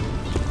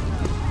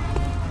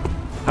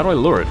 How do I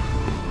lure it?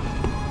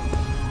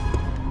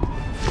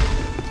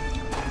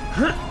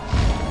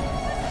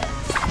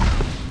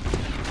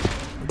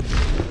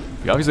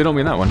 You obviously don't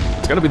mean that one.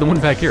 It's gotta be the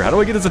one back here. How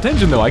do I get his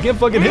attention, though? I can't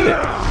fucking hit it.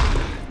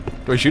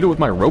 Do I shoot it with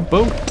my rope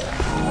bow?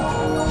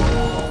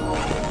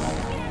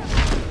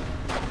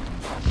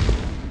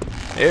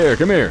 Here,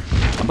 come here.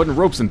 I'm putting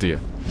ropes into you.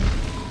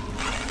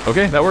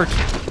 Okay, that worked.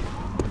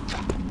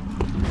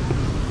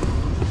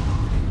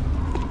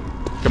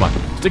 Come on,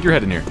 stick your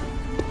head in here.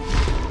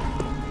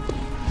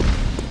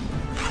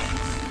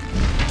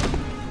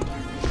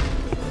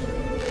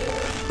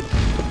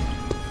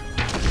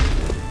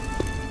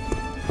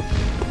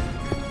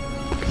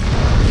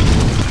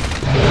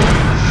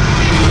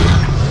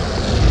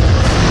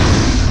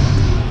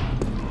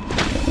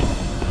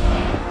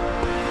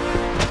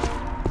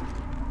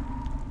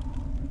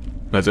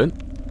 That's it?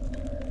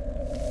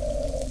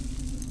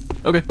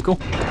 Okay, cool.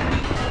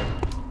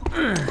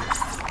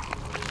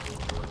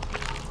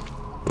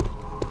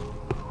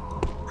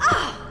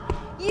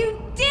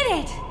 You did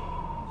it!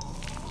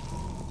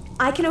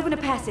 I can open a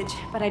passage,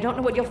 but I don't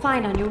know what you'll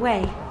find on your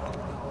way.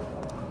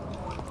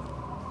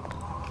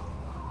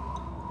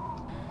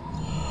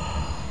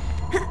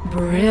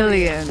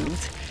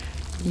 Brilliant.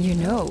 You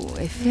know,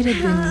 if it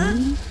had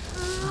been me,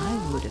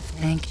 I would have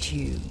thanked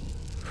you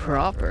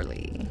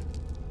properly.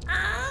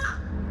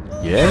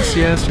 Yes,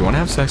 yes, you want to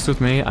have sex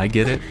with me, I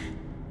get it.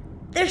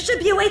 There should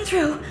be a way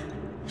through.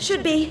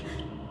 Should be.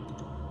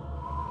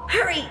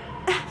 Hurry!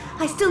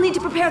 I still need to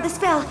prepare the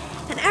spell.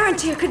 An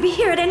Arantir could be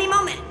here at any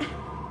moment.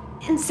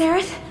 And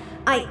Sareth,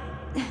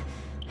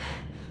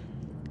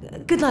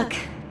 good luck.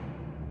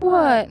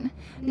 What?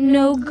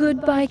 No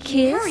goodbye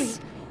kiss? Hurry!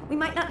 We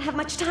might not have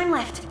much time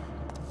left.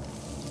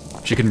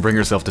 She can bring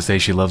herself to say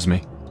she loves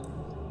me.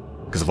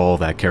 Because of all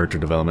that character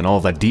development, all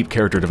that deep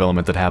character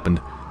development that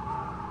happened.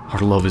 Our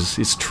love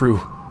is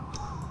true.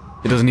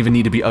 It doesn't even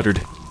need to be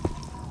uttered.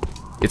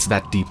 It's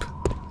that deep.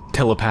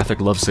 Telepathic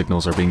love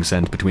signals are being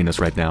sent between us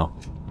right now.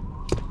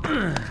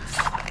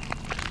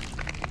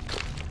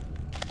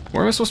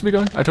 Where am I supposed to be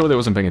going? I totally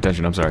wasn't paying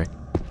attention, I'm sorry.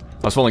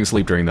 I was falling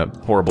asleep during that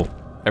horrible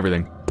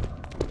everything.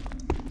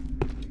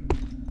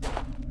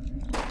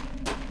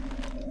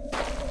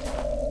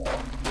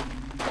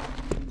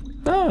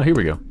 Oh, here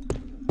we go.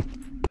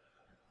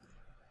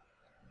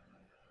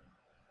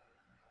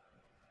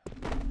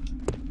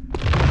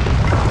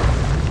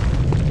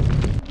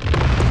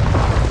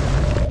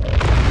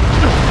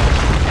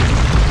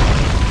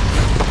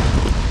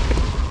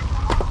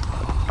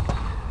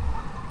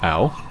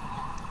 Ow.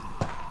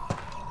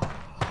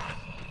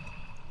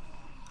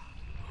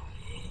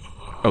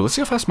 Oh, let's see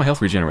how fast my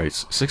health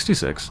regenerates.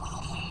 66.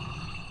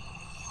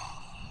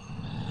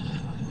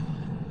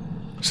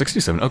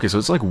 67. Okay, so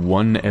it's like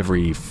 1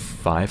 every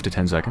 5 to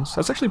 10 seconds.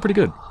 That's actually pretty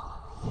good.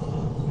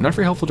 Not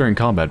very helpful during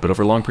combat, but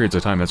over long periods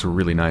of time, that's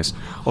really nice.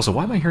 Also,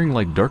 why am I hearing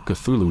like Dark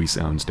Cthulhu-y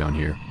sounds down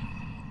here?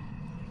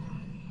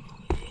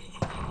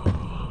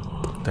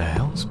 The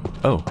hell's...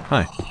 Oh,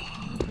 hi.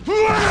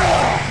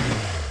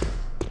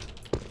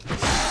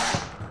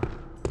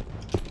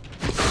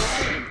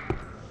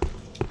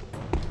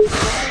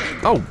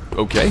 Oh,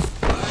 okay.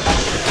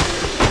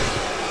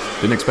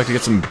 Didn't expect to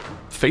get some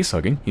face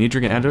hugging. You need to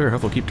drink an antidote, your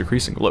health will keep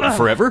decreasing. Look,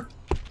 forever?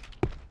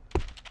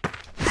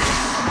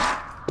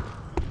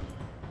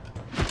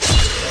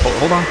 Oh,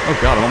 hold on. Oh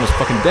god, I'm almost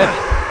fucking dead.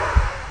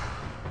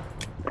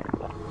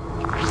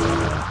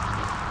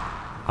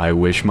 I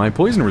wish my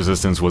poison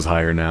resistance was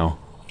higher now.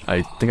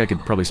 I think I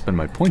could probably spend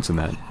my points in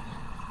that.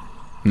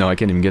 No, I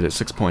can't even get it.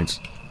 6 points.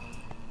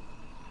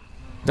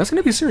 That's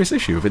gonna be a serious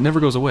issue if it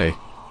never goes away.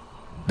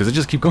 Does it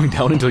just keep going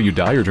down until you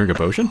die or drink a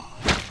potion?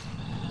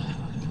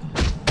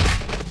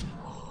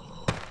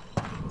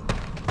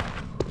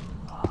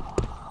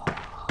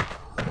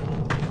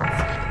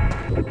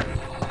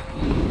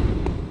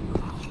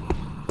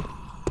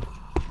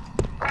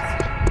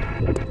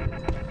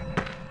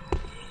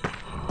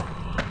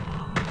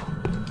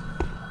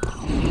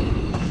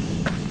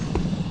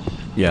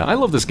 Yeah, I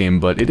love this game,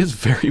 but it is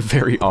very,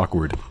 very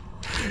awkward.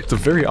 It's a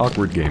very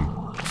awkward game.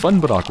 Fun,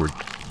 but awkward.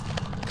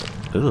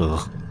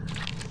 Ugh.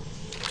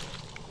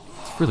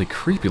 It's really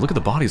creepy. Look at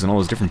the bodies in all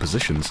those different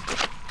positions.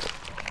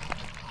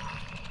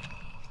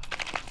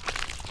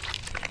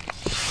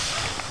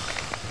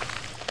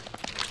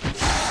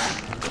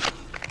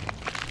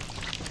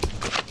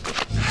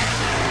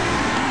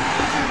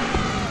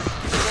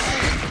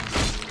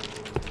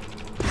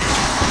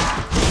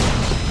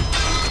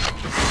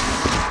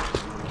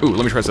 Ooh,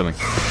 let me try something.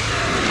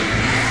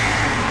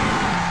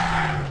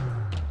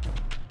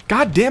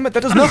 God damn it,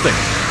 that does nothing!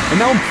 And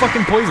now I'm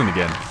fucking poisoned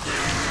again.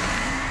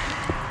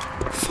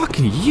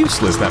 Fucking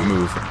useless, that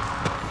move.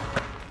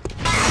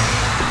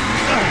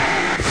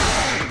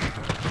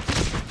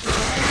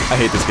 I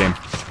hate this game.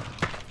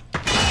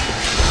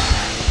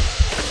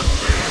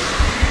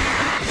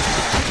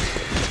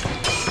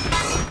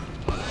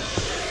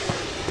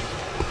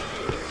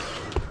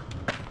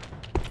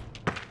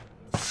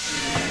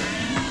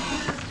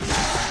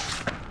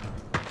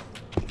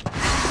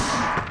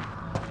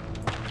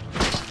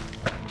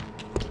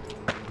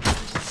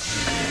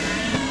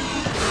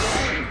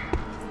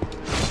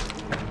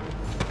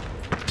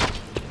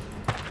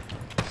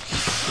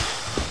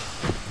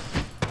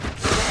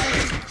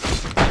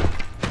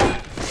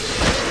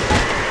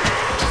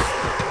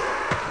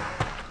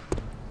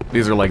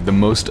 These are like the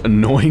most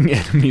annoying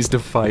enemies to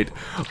fight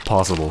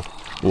possible.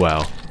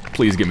 Wow.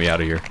 Please get me out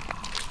of here.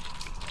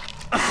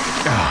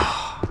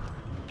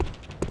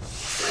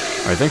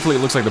 Alright, thankfully it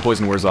looks like the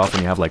poison wears off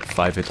when you have like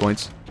 5 hit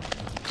points.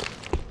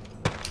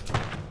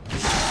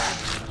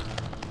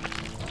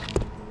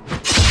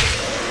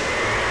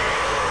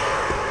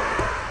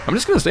 I'm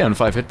just gonna stay on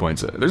 5 hit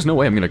points. There's no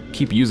way I'm gonna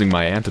keep using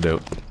my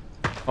antidote.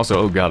 Also,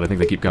 oh god, I think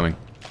they keep coming.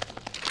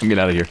 Let me get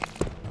out of here.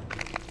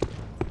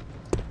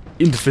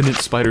 Infinite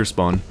spider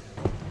spawn.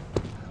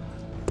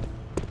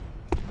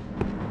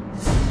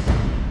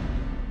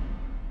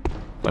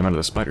 Climb out of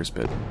the spider's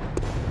pit.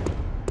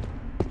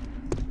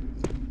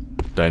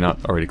 Did I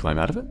not already climb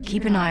out of it?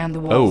 Keep an eye on the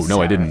walls. Oh,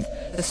 no, I didn't.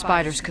 The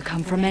spiders could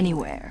come from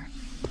anywhere.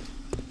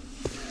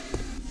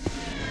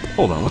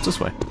 Hold on, what's this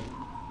way?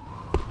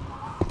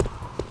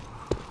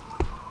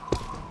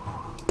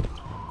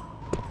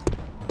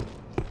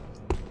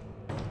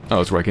 Oh,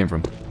 that's where I came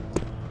from.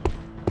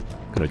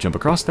 Could I jump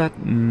across that?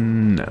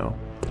 No.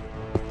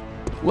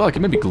 Well, I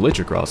can maybe glitch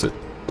across it.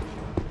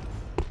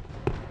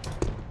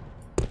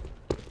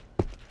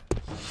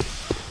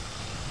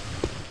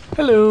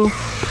 Hello!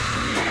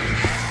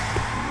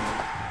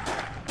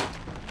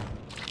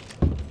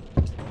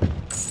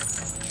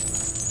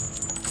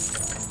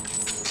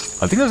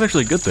 I think that's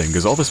actually a good thing,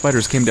 because all the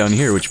spiders came down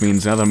here, which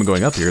means now that I'm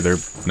going up here, they're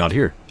not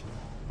here.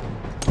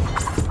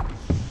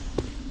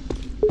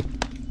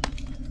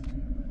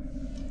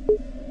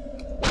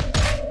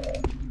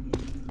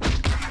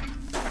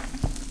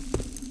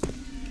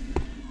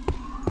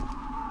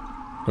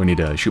 Do I need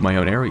to shoot my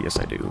own arrow? Yes,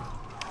 I do.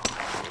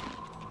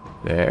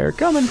 They're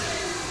coming!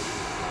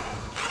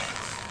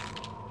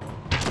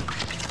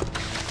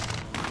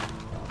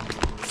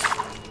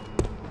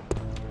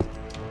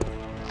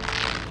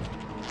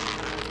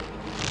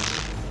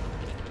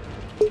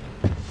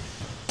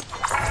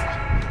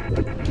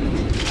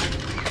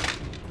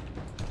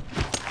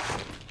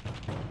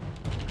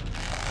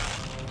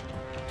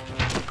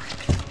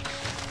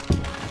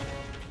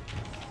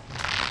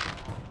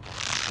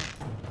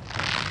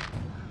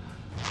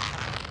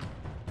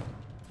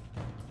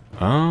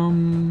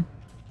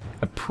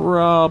 I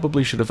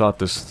probably should have thought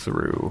this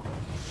through.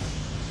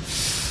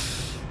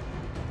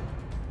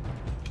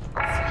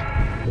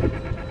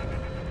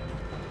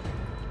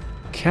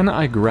 Can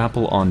I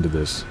grapple onto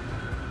this?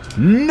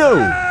 No!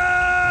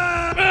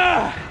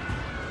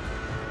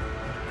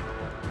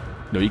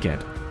 No, you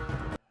can't.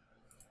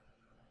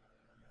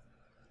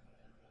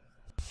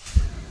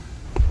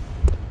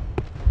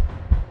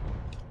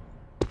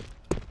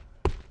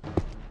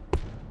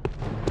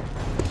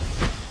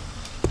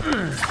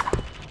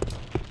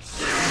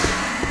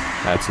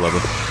 That's lovely.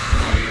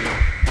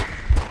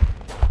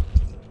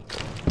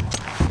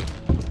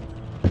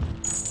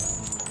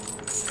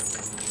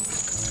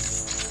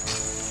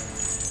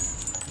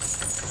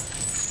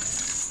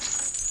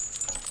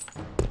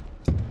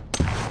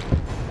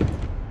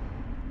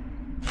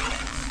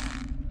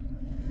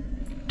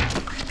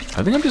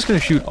 I think I'm just gonna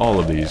shoot all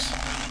of these.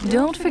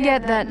 Don't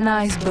forget that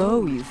nice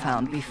bow you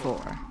found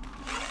before.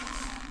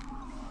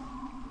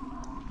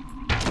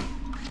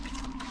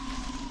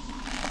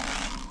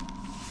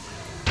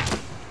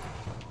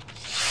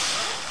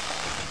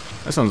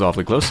 That sounds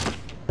awfully close.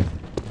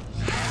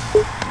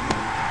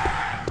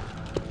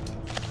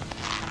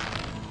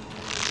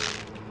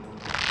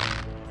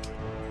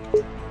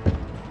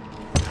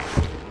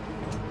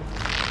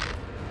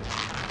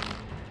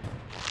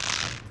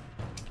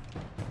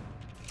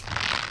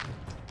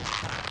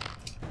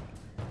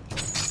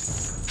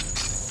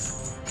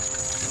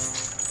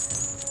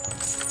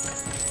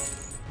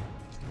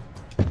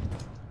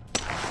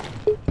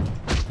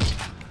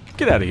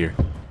 Get out of here.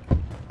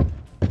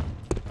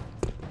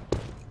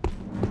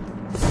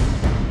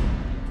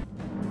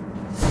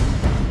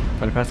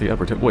 Find a path to the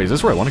upper tip. Wait, is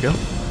this where I want to go?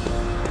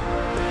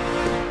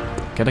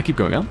 Can I keep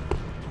going up?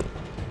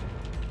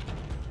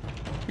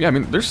 Yeah, I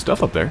mean, there's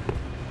stuff up there.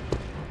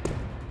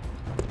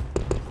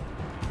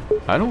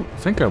 I don't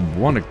think I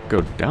want to go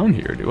down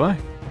here, do I?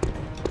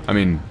 I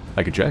mean,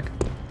 I could check.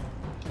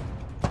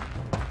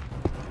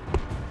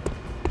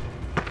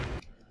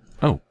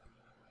 Oh.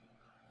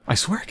 I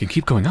swear I can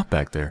keep going up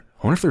back there.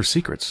 I wonder if there's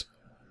secrets.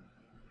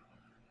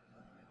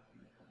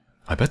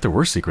 I bet there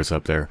were secrets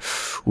up there.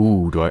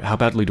 Ooh, how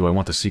badly do I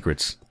want the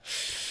secrets?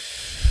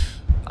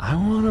 I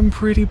want them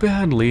pretty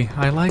badly.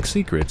 I like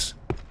secrets.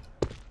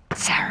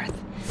 Sareth,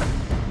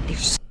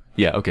 there's...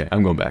 Yeah, okay,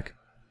 I'm going back.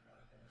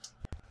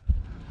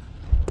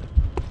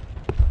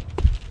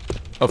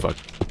 Oh, fuck.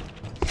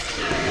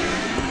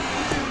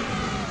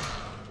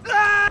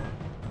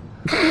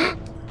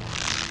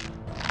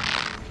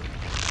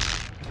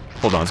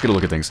 Hold on, let's get a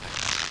look at things.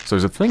 So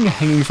there's a thing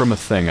hanging from a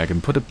thing. I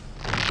can put an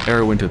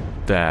arrow into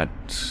that.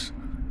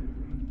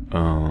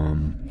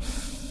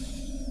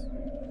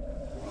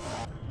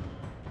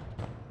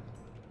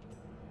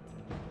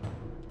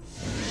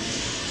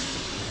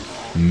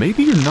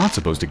 Maybe you're not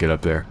supposed to get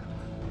up there.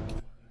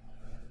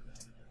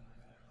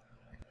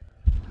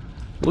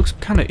 Looks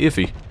kind of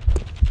iffy.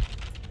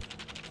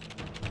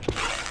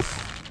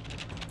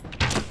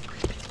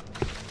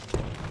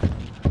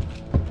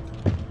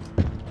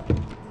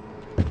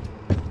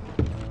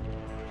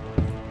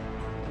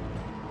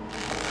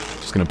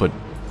 Just gonna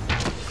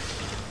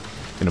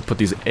put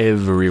these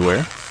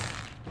everywhere.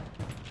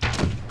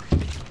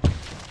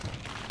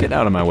 Get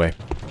out of my way.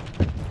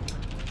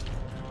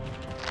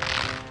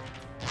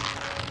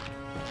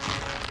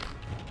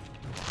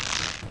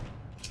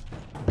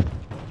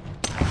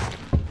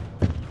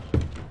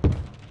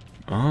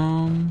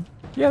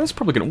 Yeah, that's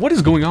probably gonna... What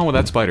is going on with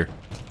that spider?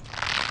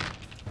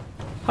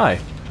 Hi.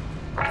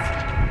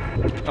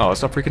 Oh,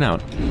 stop freaking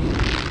out.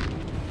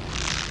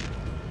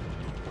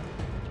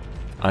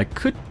 I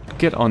could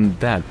get on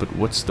that, but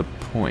what's the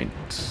point?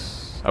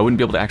 I wouldn't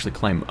be able to actually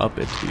climb up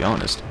it, to be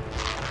honest.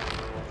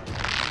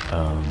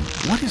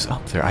 What is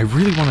up there? I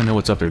really want to know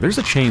what's up there. There's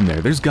a chain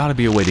there. There's got to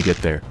be a way to get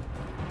there.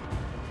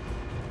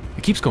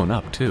 It keeps going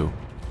up, too.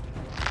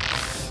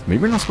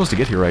 Maybe we're not supposed to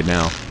get here right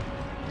now.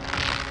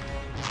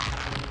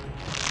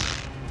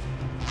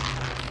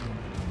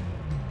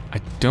 I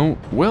don't...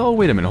 Well,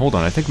 wait a minute. Hold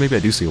on. I think maybe I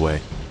do see a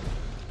way.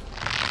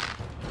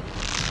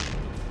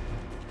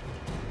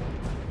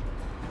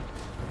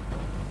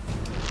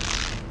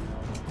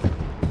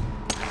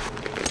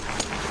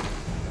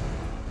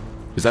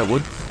 Is that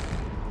wood?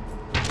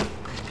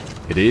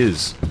 It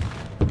is.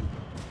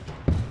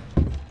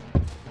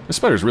 This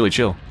spider's really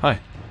chill. Hi.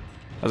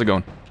 How's it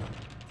going?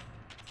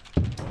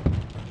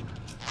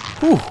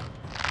 Whew.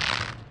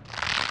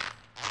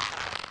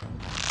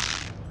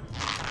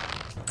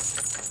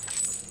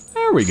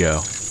 There we go.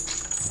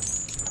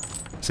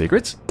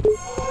 Secrets?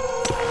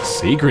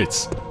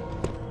 Secrets.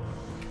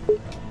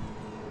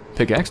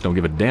 Pickaxe, don't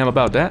give a damn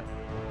about that.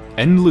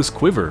 Endless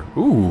quiver.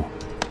 Ooh.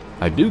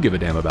 I do give a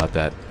damn about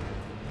that.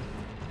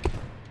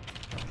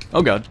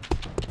 Oh god.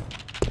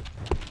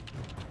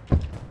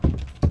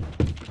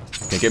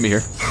 Can't get me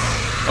here.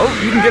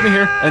 Oh, you can get me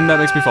here, and that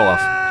makes me fall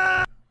off.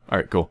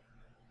 Alright, cool.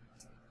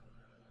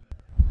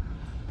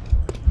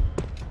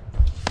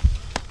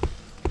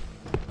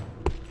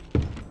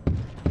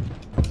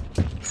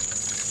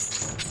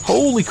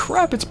 Holy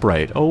crap, it's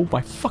bright. Oh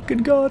my fucking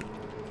god.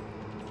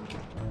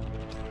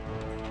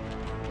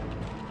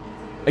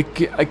 I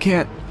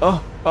can't.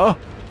 Oh.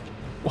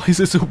 Why is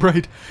it so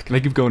bright? Can I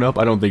keep going up?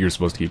 I don't think you're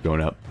supposed to keep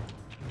going up.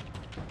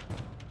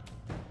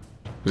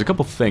 There's a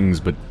couple things,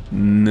 but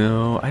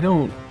no, I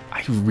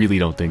really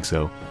don't think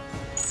so.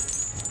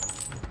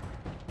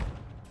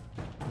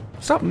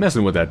 Stop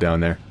messing with that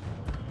down there.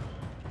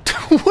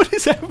 What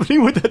is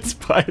happening with that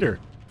spider?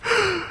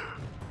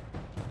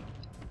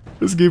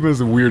 This game has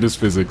the weirdest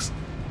physics.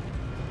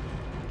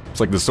 It's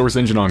like the source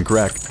engine on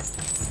crack.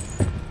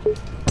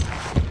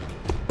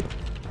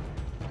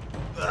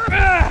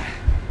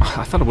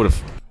 I thought it would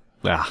have...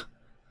 I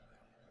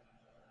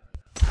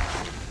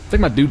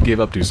think my dude gave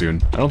up too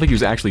soon. I don't think he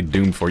was actually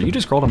doomed for it. You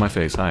just crawled on my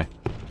face. Hi.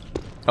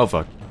 Oh,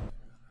 fuck.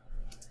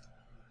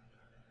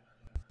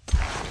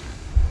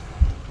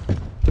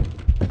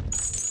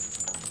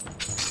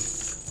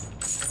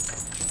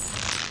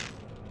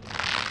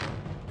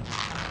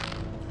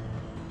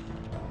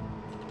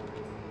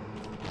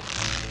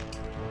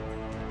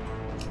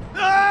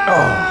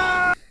 Oh.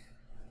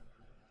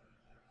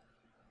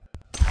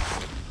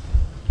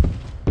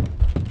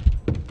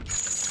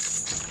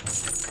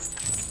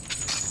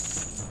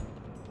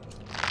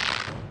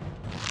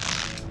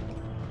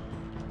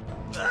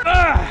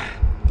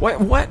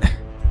 What?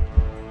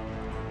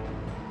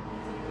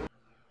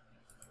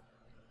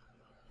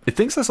 It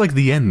thinks that's like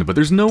the end, but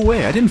there's no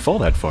way. I didn't fall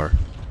that far.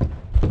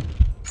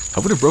 I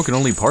would have broken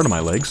only part of my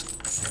legs.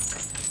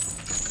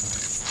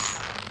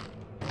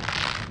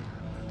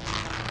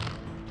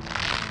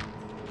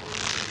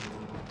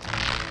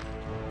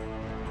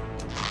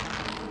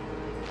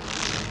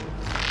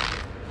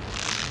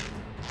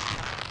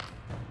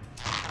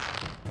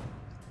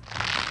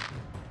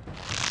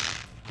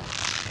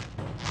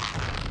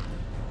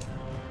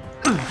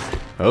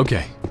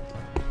 Okay.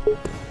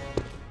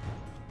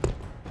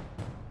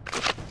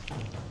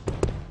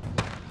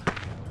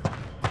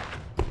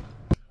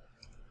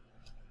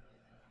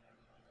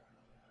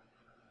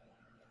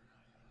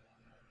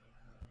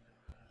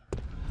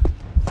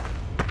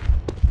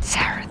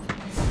 Sareth,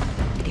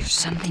 there's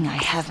something I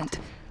haven't.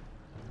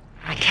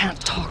 I can't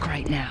talk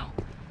right now.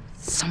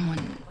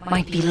 Someone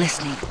might be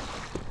listening.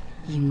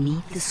 You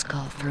need the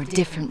skull for a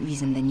different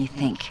reason than you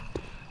think.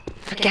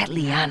 Forget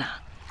Liana.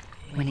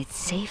 When it's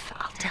safe,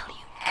 I'll tell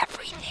you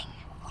everything.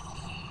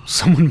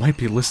 Someone might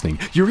be listening.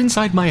 You're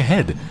inside my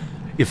head.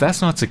 If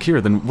that's not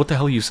secure, then what the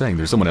hell are you saying?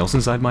 There's someone else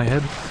inside my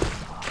head?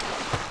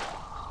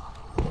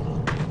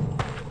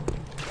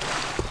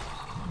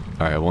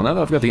 Alright, well now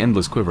that I've got the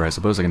endless quiver, I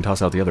suppose I can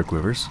toss out the other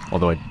quivers.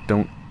 Although I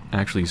don't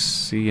actually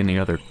see any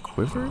other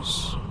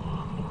quivers?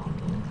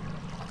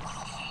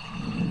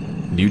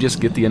 Do you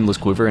just get the endless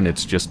quiver and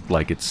it's just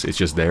like, it's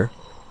just there?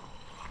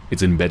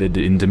 It's embedded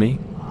into me?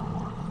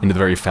 Into the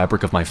very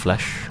fabric of my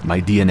flesh? My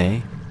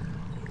DNA?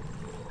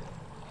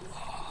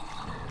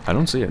 I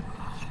don't see it.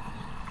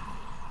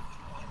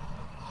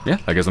 Yeah,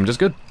 I guess I'm just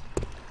good.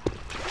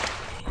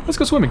 Let's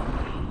go swimming.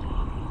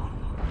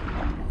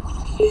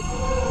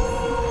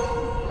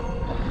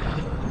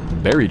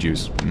 Berry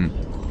juice.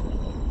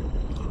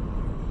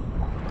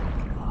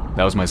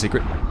 That was my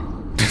secret.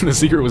 The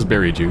secret was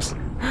berry juice.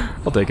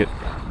 I'll take it.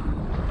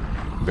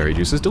 Berry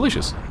juice is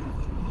delicious.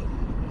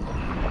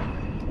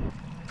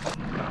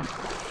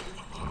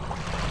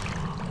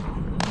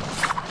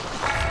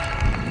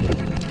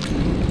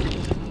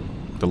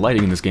 The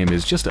lighting in this game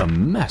is just a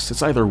mess.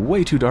 It's either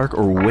way too dark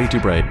or way too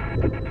bright.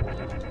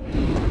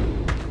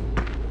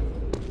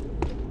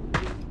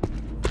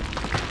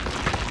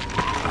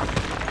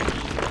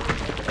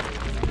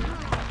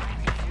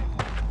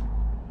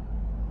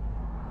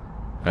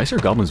 Did I hear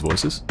goblins'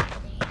 voices?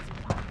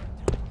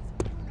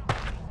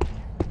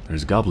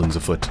 There's goblins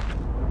afoot.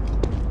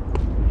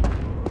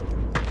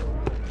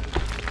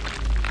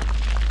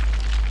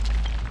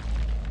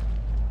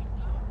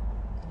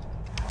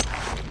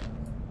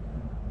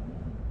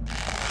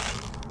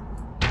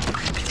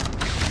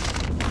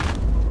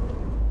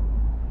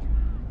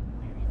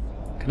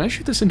 Can I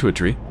shoot this into a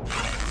tree?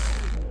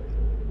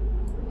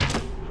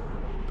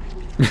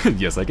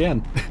 Yes, I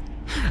can.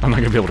 I'm not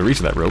gonna be able to reach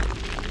that rope.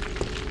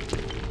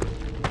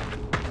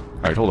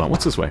 Alright, hold on.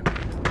 What's this way?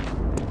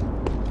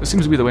 This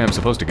seems to be the way I'm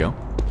supposed to go.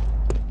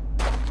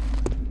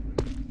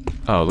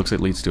 Oh, it looks like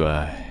it leads to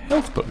a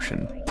health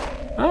potion.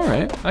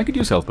 Alright, I could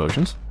use health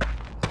potions.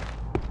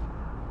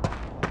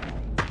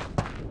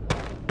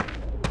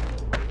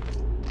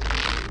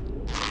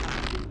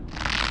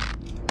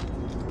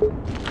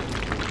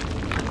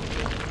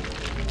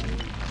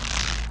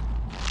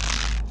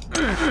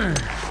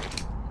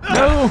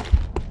 No!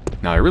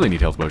 Now I really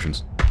need health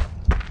potions.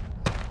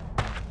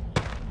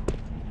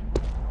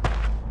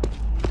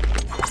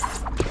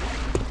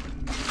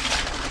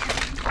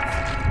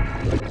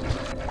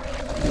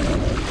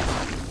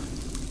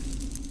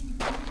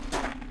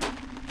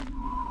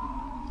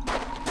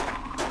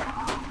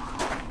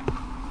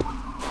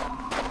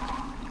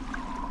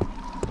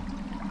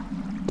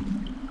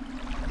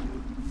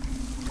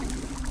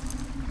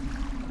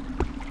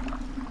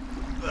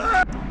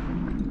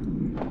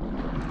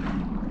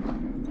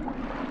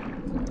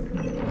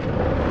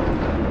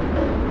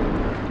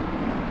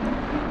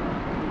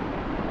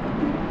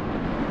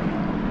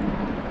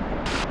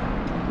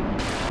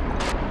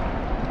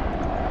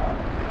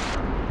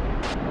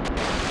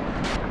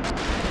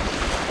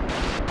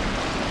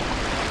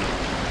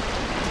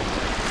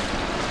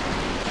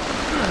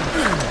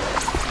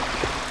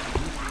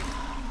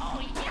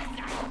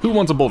 Who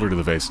wants a boulder to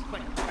the face?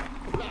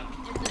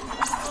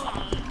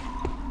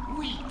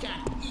 We can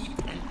eat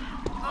an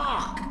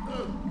orc.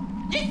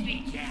 Yes,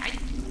 we can.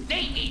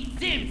 They eat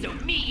Sim, so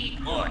me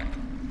eat orc.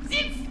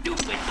 Sim's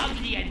stupid,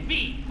 ugly, and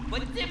mean,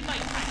 but Sim might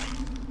have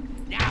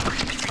it. Now,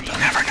 you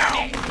never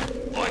know.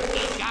 Orc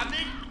eat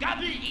goblin,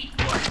 goblin eat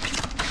orc.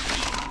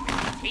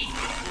 Taste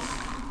it.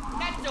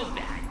 Not so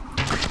bad.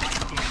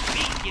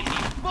 Meat gives me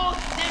both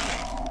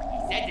simmers. He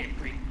said it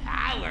brings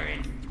power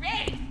and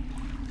strength.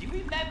 Do you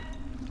remember?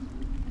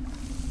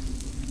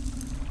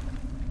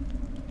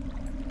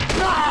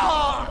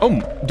 Oh,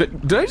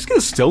 did I just get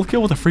a stealth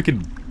kill with a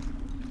freaking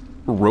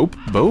rope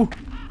bow?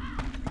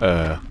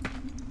 I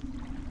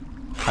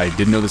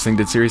didn't know this thing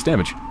did serious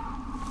damage. No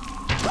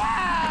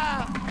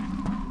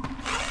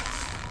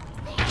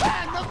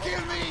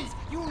kill me!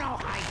 You know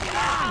how I get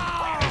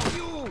on! Where are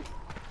you?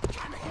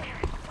 Come here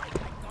and fight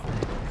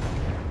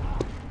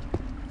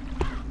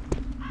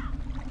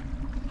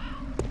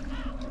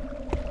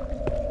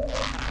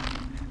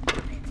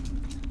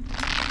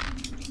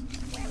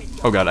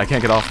Oh god, I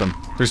can't get off them.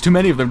 There's too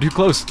many of them, too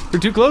close. They're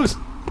too close.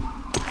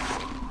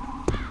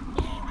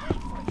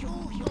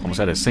 Almost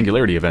had a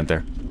singularity event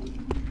there.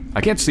 I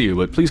can't see you,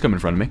 but please come in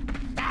front of me.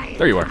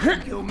 There you are.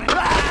 Human.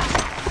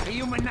 The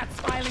human not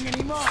smiling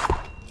anymore.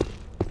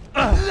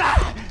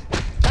 Ouch!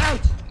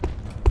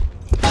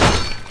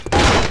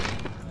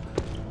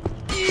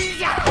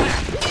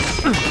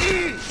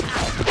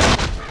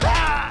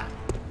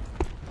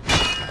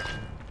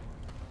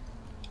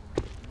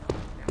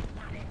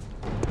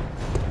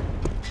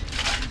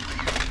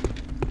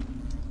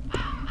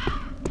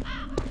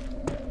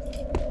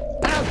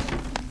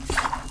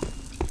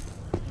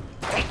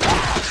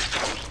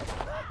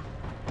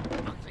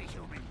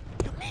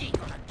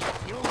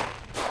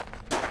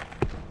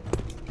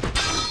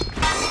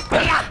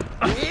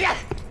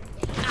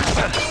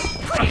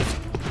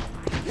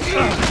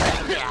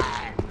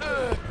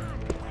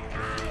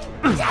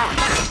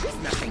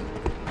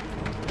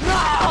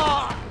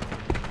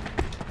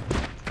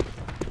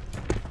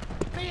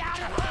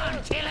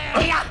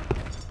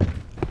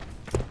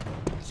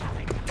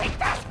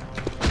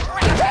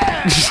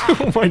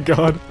 Oh my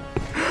god.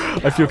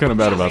 I feel kind of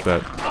bad about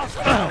that.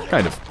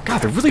 Kind of.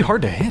 God, they're really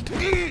hard to hit.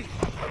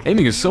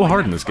 Aiming is so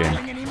hard in this game.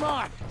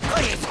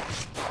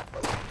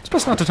 It's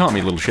best not to taunt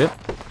me, little shit.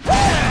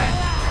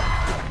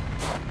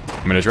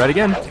 I'm gonna try it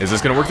again. Is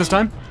this gonna work this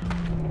time?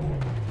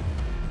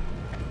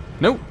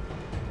 Nope.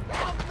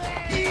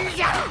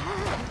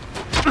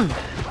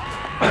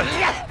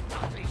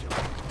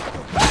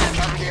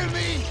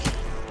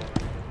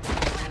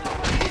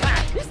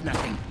 It's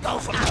nothing. Go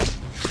for it.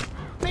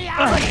 Me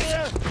out of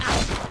here.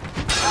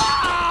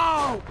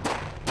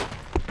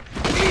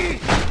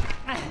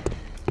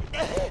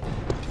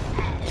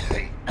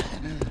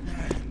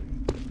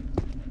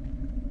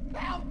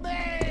 Help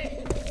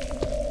me!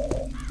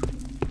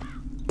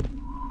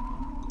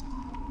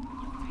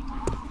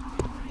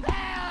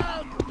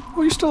 Help!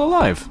 Oh, you're still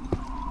alive.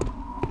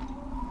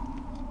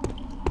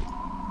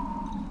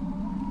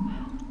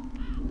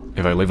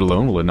 If I leave it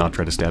alone, will it not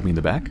try to stab me in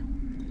the back?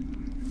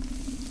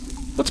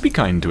 Let's be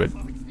kind to it.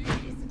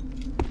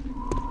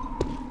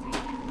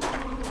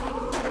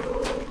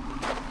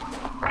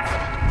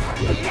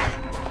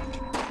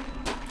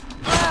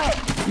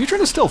 You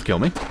trying to stealth kill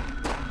me?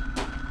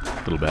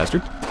 Little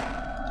bastard.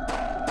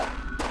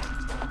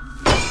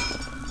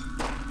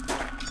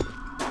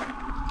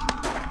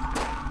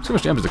 See how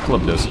much damage the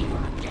club does.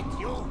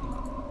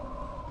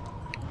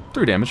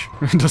 3 damage.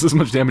 It does as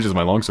much damage as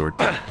my longsword.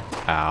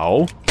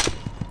 Ow.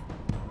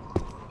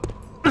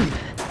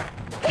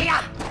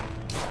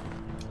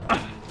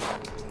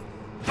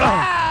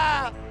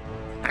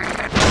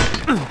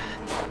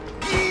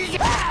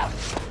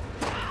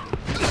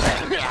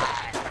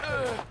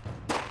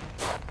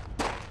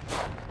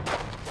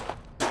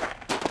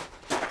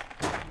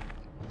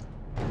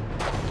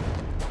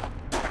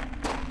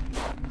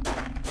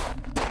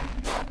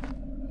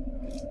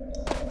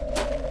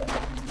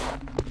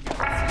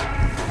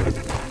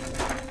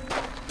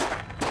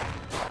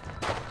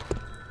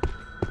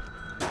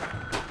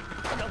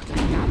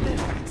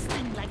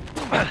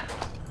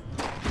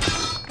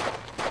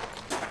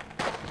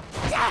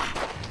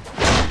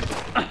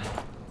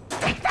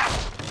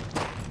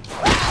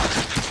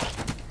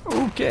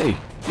 Okay,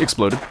 he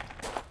exploded.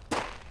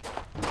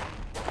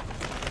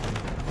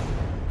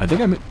 I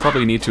think I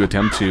probably need to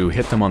attempt to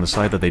hit them on the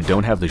side that they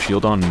don't have the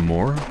shield on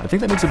more. I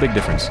think that makes a big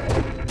difference.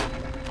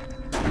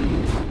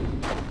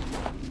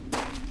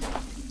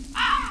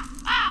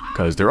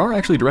 Because there are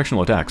actually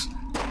directional attacks.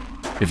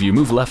 If you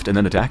move left and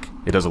then attack,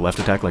 it does a left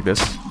attack like this.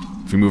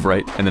 If you move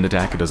right and then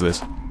attack, it does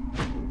this.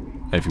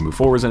 And if you move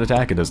forwards and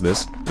attack, it does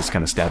this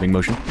kind of stabbing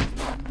motion.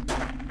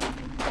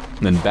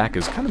 And then back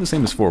is kind of the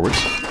same as forwards.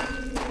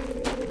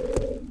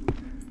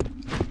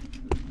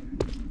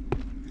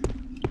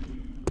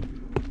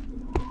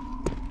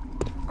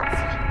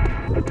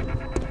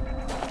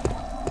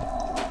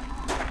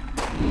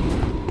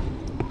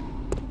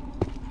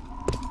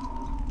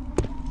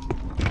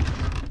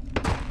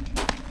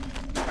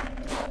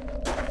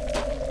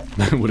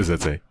 What does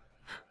that say?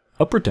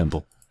 Upper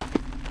temple.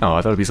 Oh,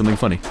 I thought it'd be something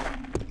funny.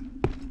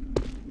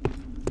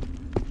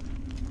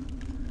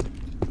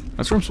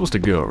 That's where I'm supposed to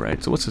go,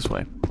 right? So what's this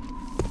way?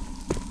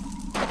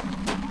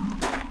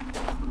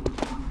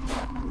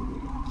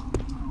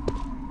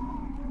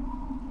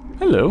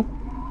 Hello.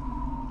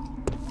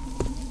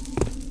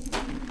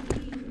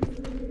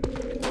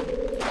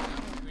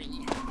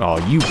 Oh,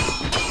 you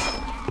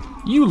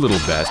little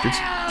bastards.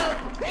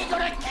 He's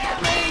gonna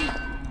kill me!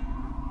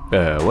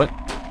 What?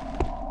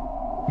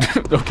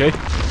 Okay.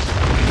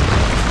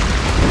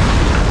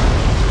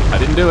 I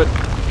didn't do it.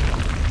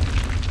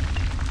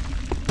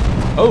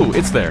 Oh,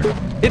 it's there.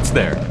 It's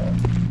there.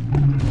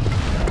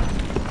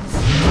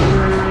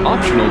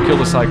 Optional, kill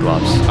the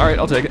Cyclops. Alright,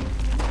 I'll take it.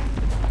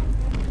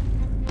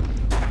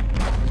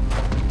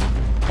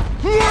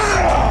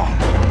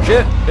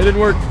 Shit, it didn't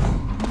work.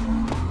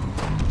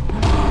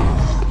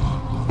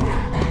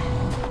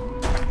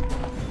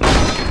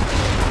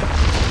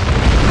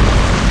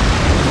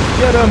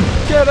 Get him!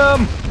 Get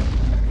him!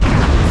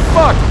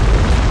 Fuck!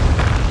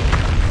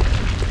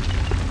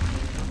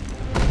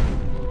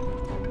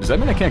 Does that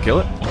mean I can't kill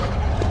it?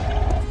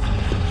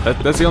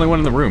 That's the only one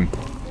in the room.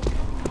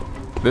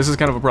 This is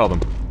kind of a problem.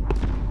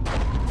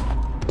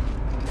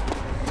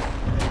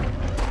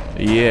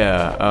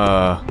 Yeah,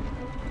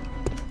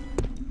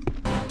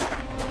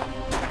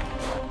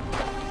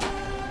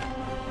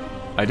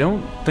 I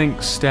don't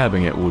think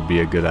stabbing it would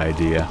be a good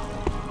idea.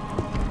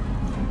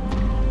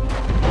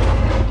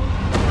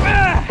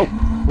 Oh,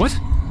 what?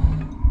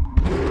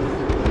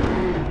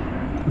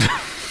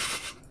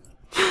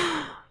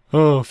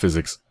 Oh,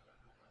 physics.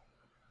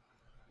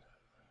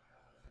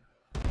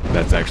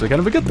 That's actually kind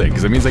of a good thing,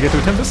 because it means I get to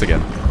attempt this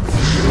again.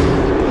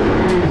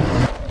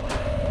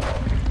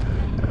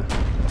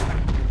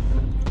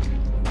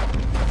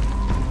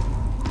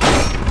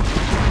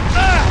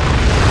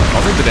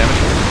 I'll take the damage.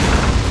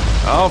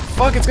 Oh,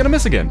 fuck, it's gonna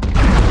miss again.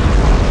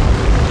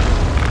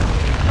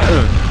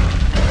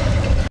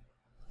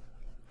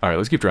 Alright,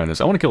 let's keep trying this.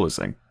 I want to kill this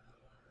thing.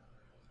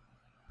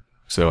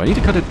 So I need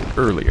to cut it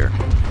earlier.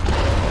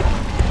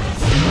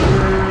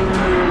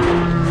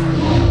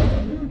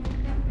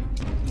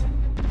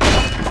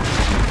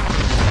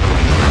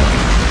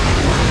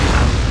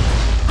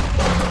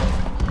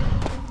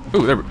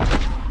 Ooh,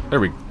 there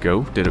we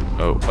go. Did it?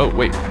 Oh,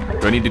 wait.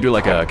 Do I need to do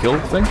like a kill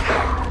thing?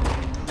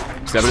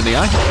 Stab it in the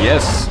eye?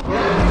 Yes.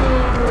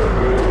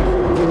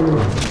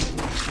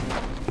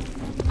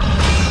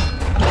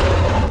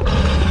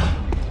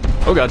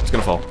 Oh god, it's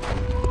gonna fall.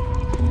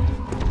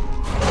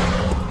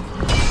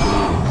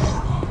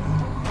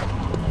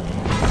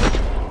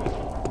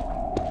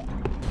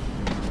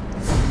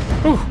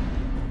 Whew.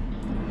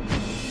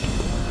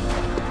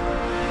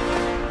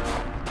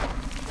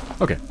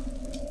 Okay.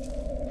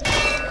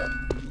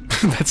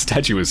 That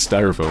statue is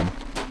styrofoam.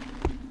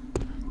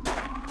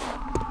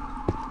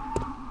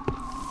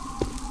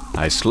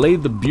 I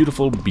slayed the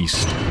beautiful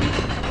beast.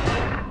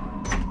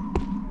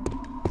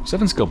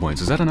 7 skill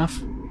points, is that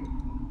enough?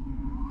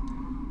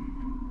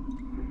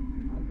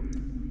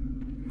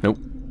 Nope.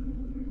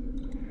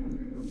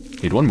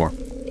 Need 1 more.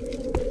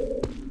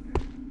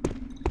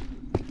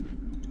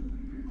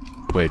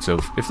 Wait, so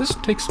if this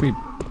takes me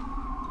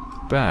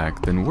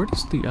back, then where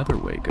does the other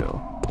way go?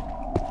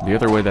 The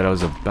other way that I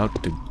was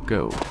about to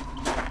go.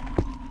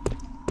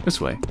 This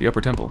way, the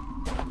upper temple.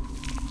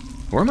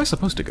 Where am I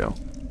supposed to go?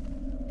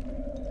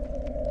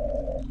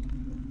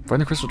 Find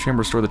the crystal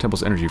chamber, restore the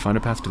temple's energy, find a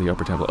path to the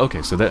upper temple.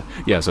 Okay, so that,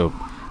 yeah, so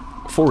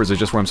forwards is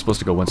just where I'm supposed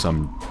to go once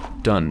I'm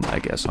done, I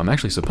guess. So I'm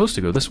actually supposed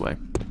to go this way.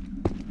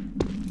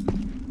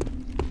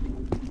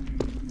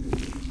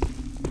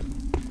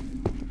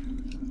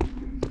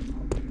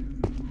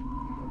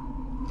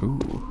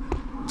 Ooh,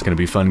 it's gonna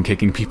be fun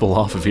kicking people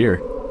off of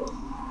here.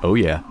 Oh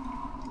yeah.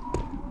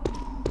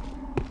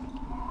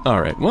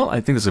 Alright, well,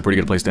 I think this is a pretty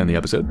good place to end the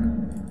episode.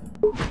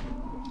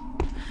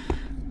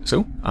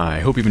 So, I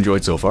hope you've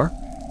enjoyed so far,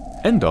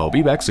 and I'll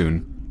be back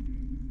soon.